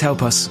 Please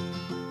help us.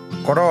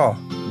 Grow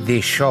the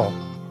show.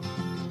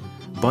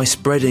 By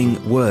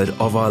spreading word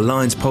of our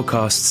Lions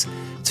podcasts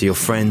to your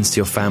friends, to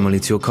your family,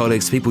 to your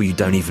colleagues, to people you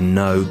don't even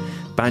know.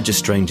 Badger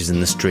strangers in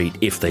the street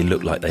if they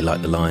look like they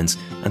like the Lions,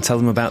 and tell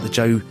them about the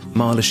Joe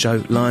Marler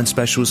Show Lion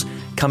specials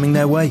coming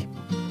their way.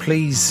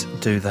 Please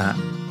do that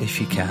if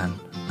you can.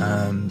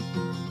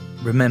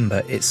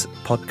 Remember, it's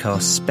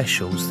podcast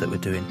specials that we're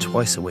doing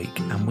twice a week,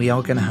 and we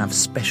are going to have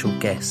special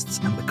guests.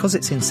 And because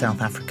it's in South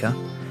Africa,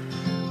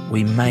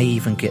 we may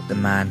even get the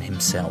man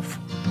himself.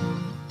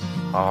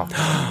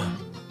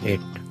 It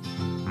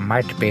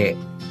might be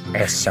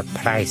a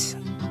surprise,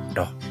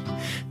 though.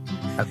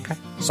 Okay,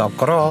 so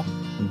grow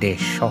the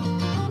show.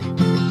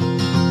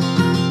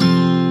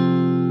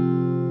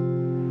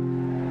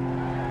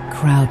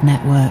 Crowd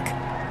Network,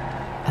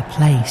 a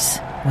place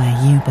where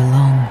you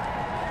belong.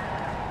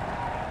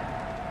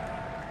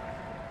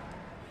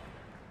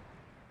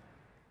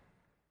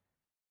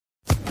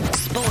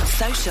 Sports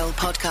Social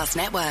Podcast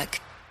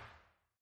Network.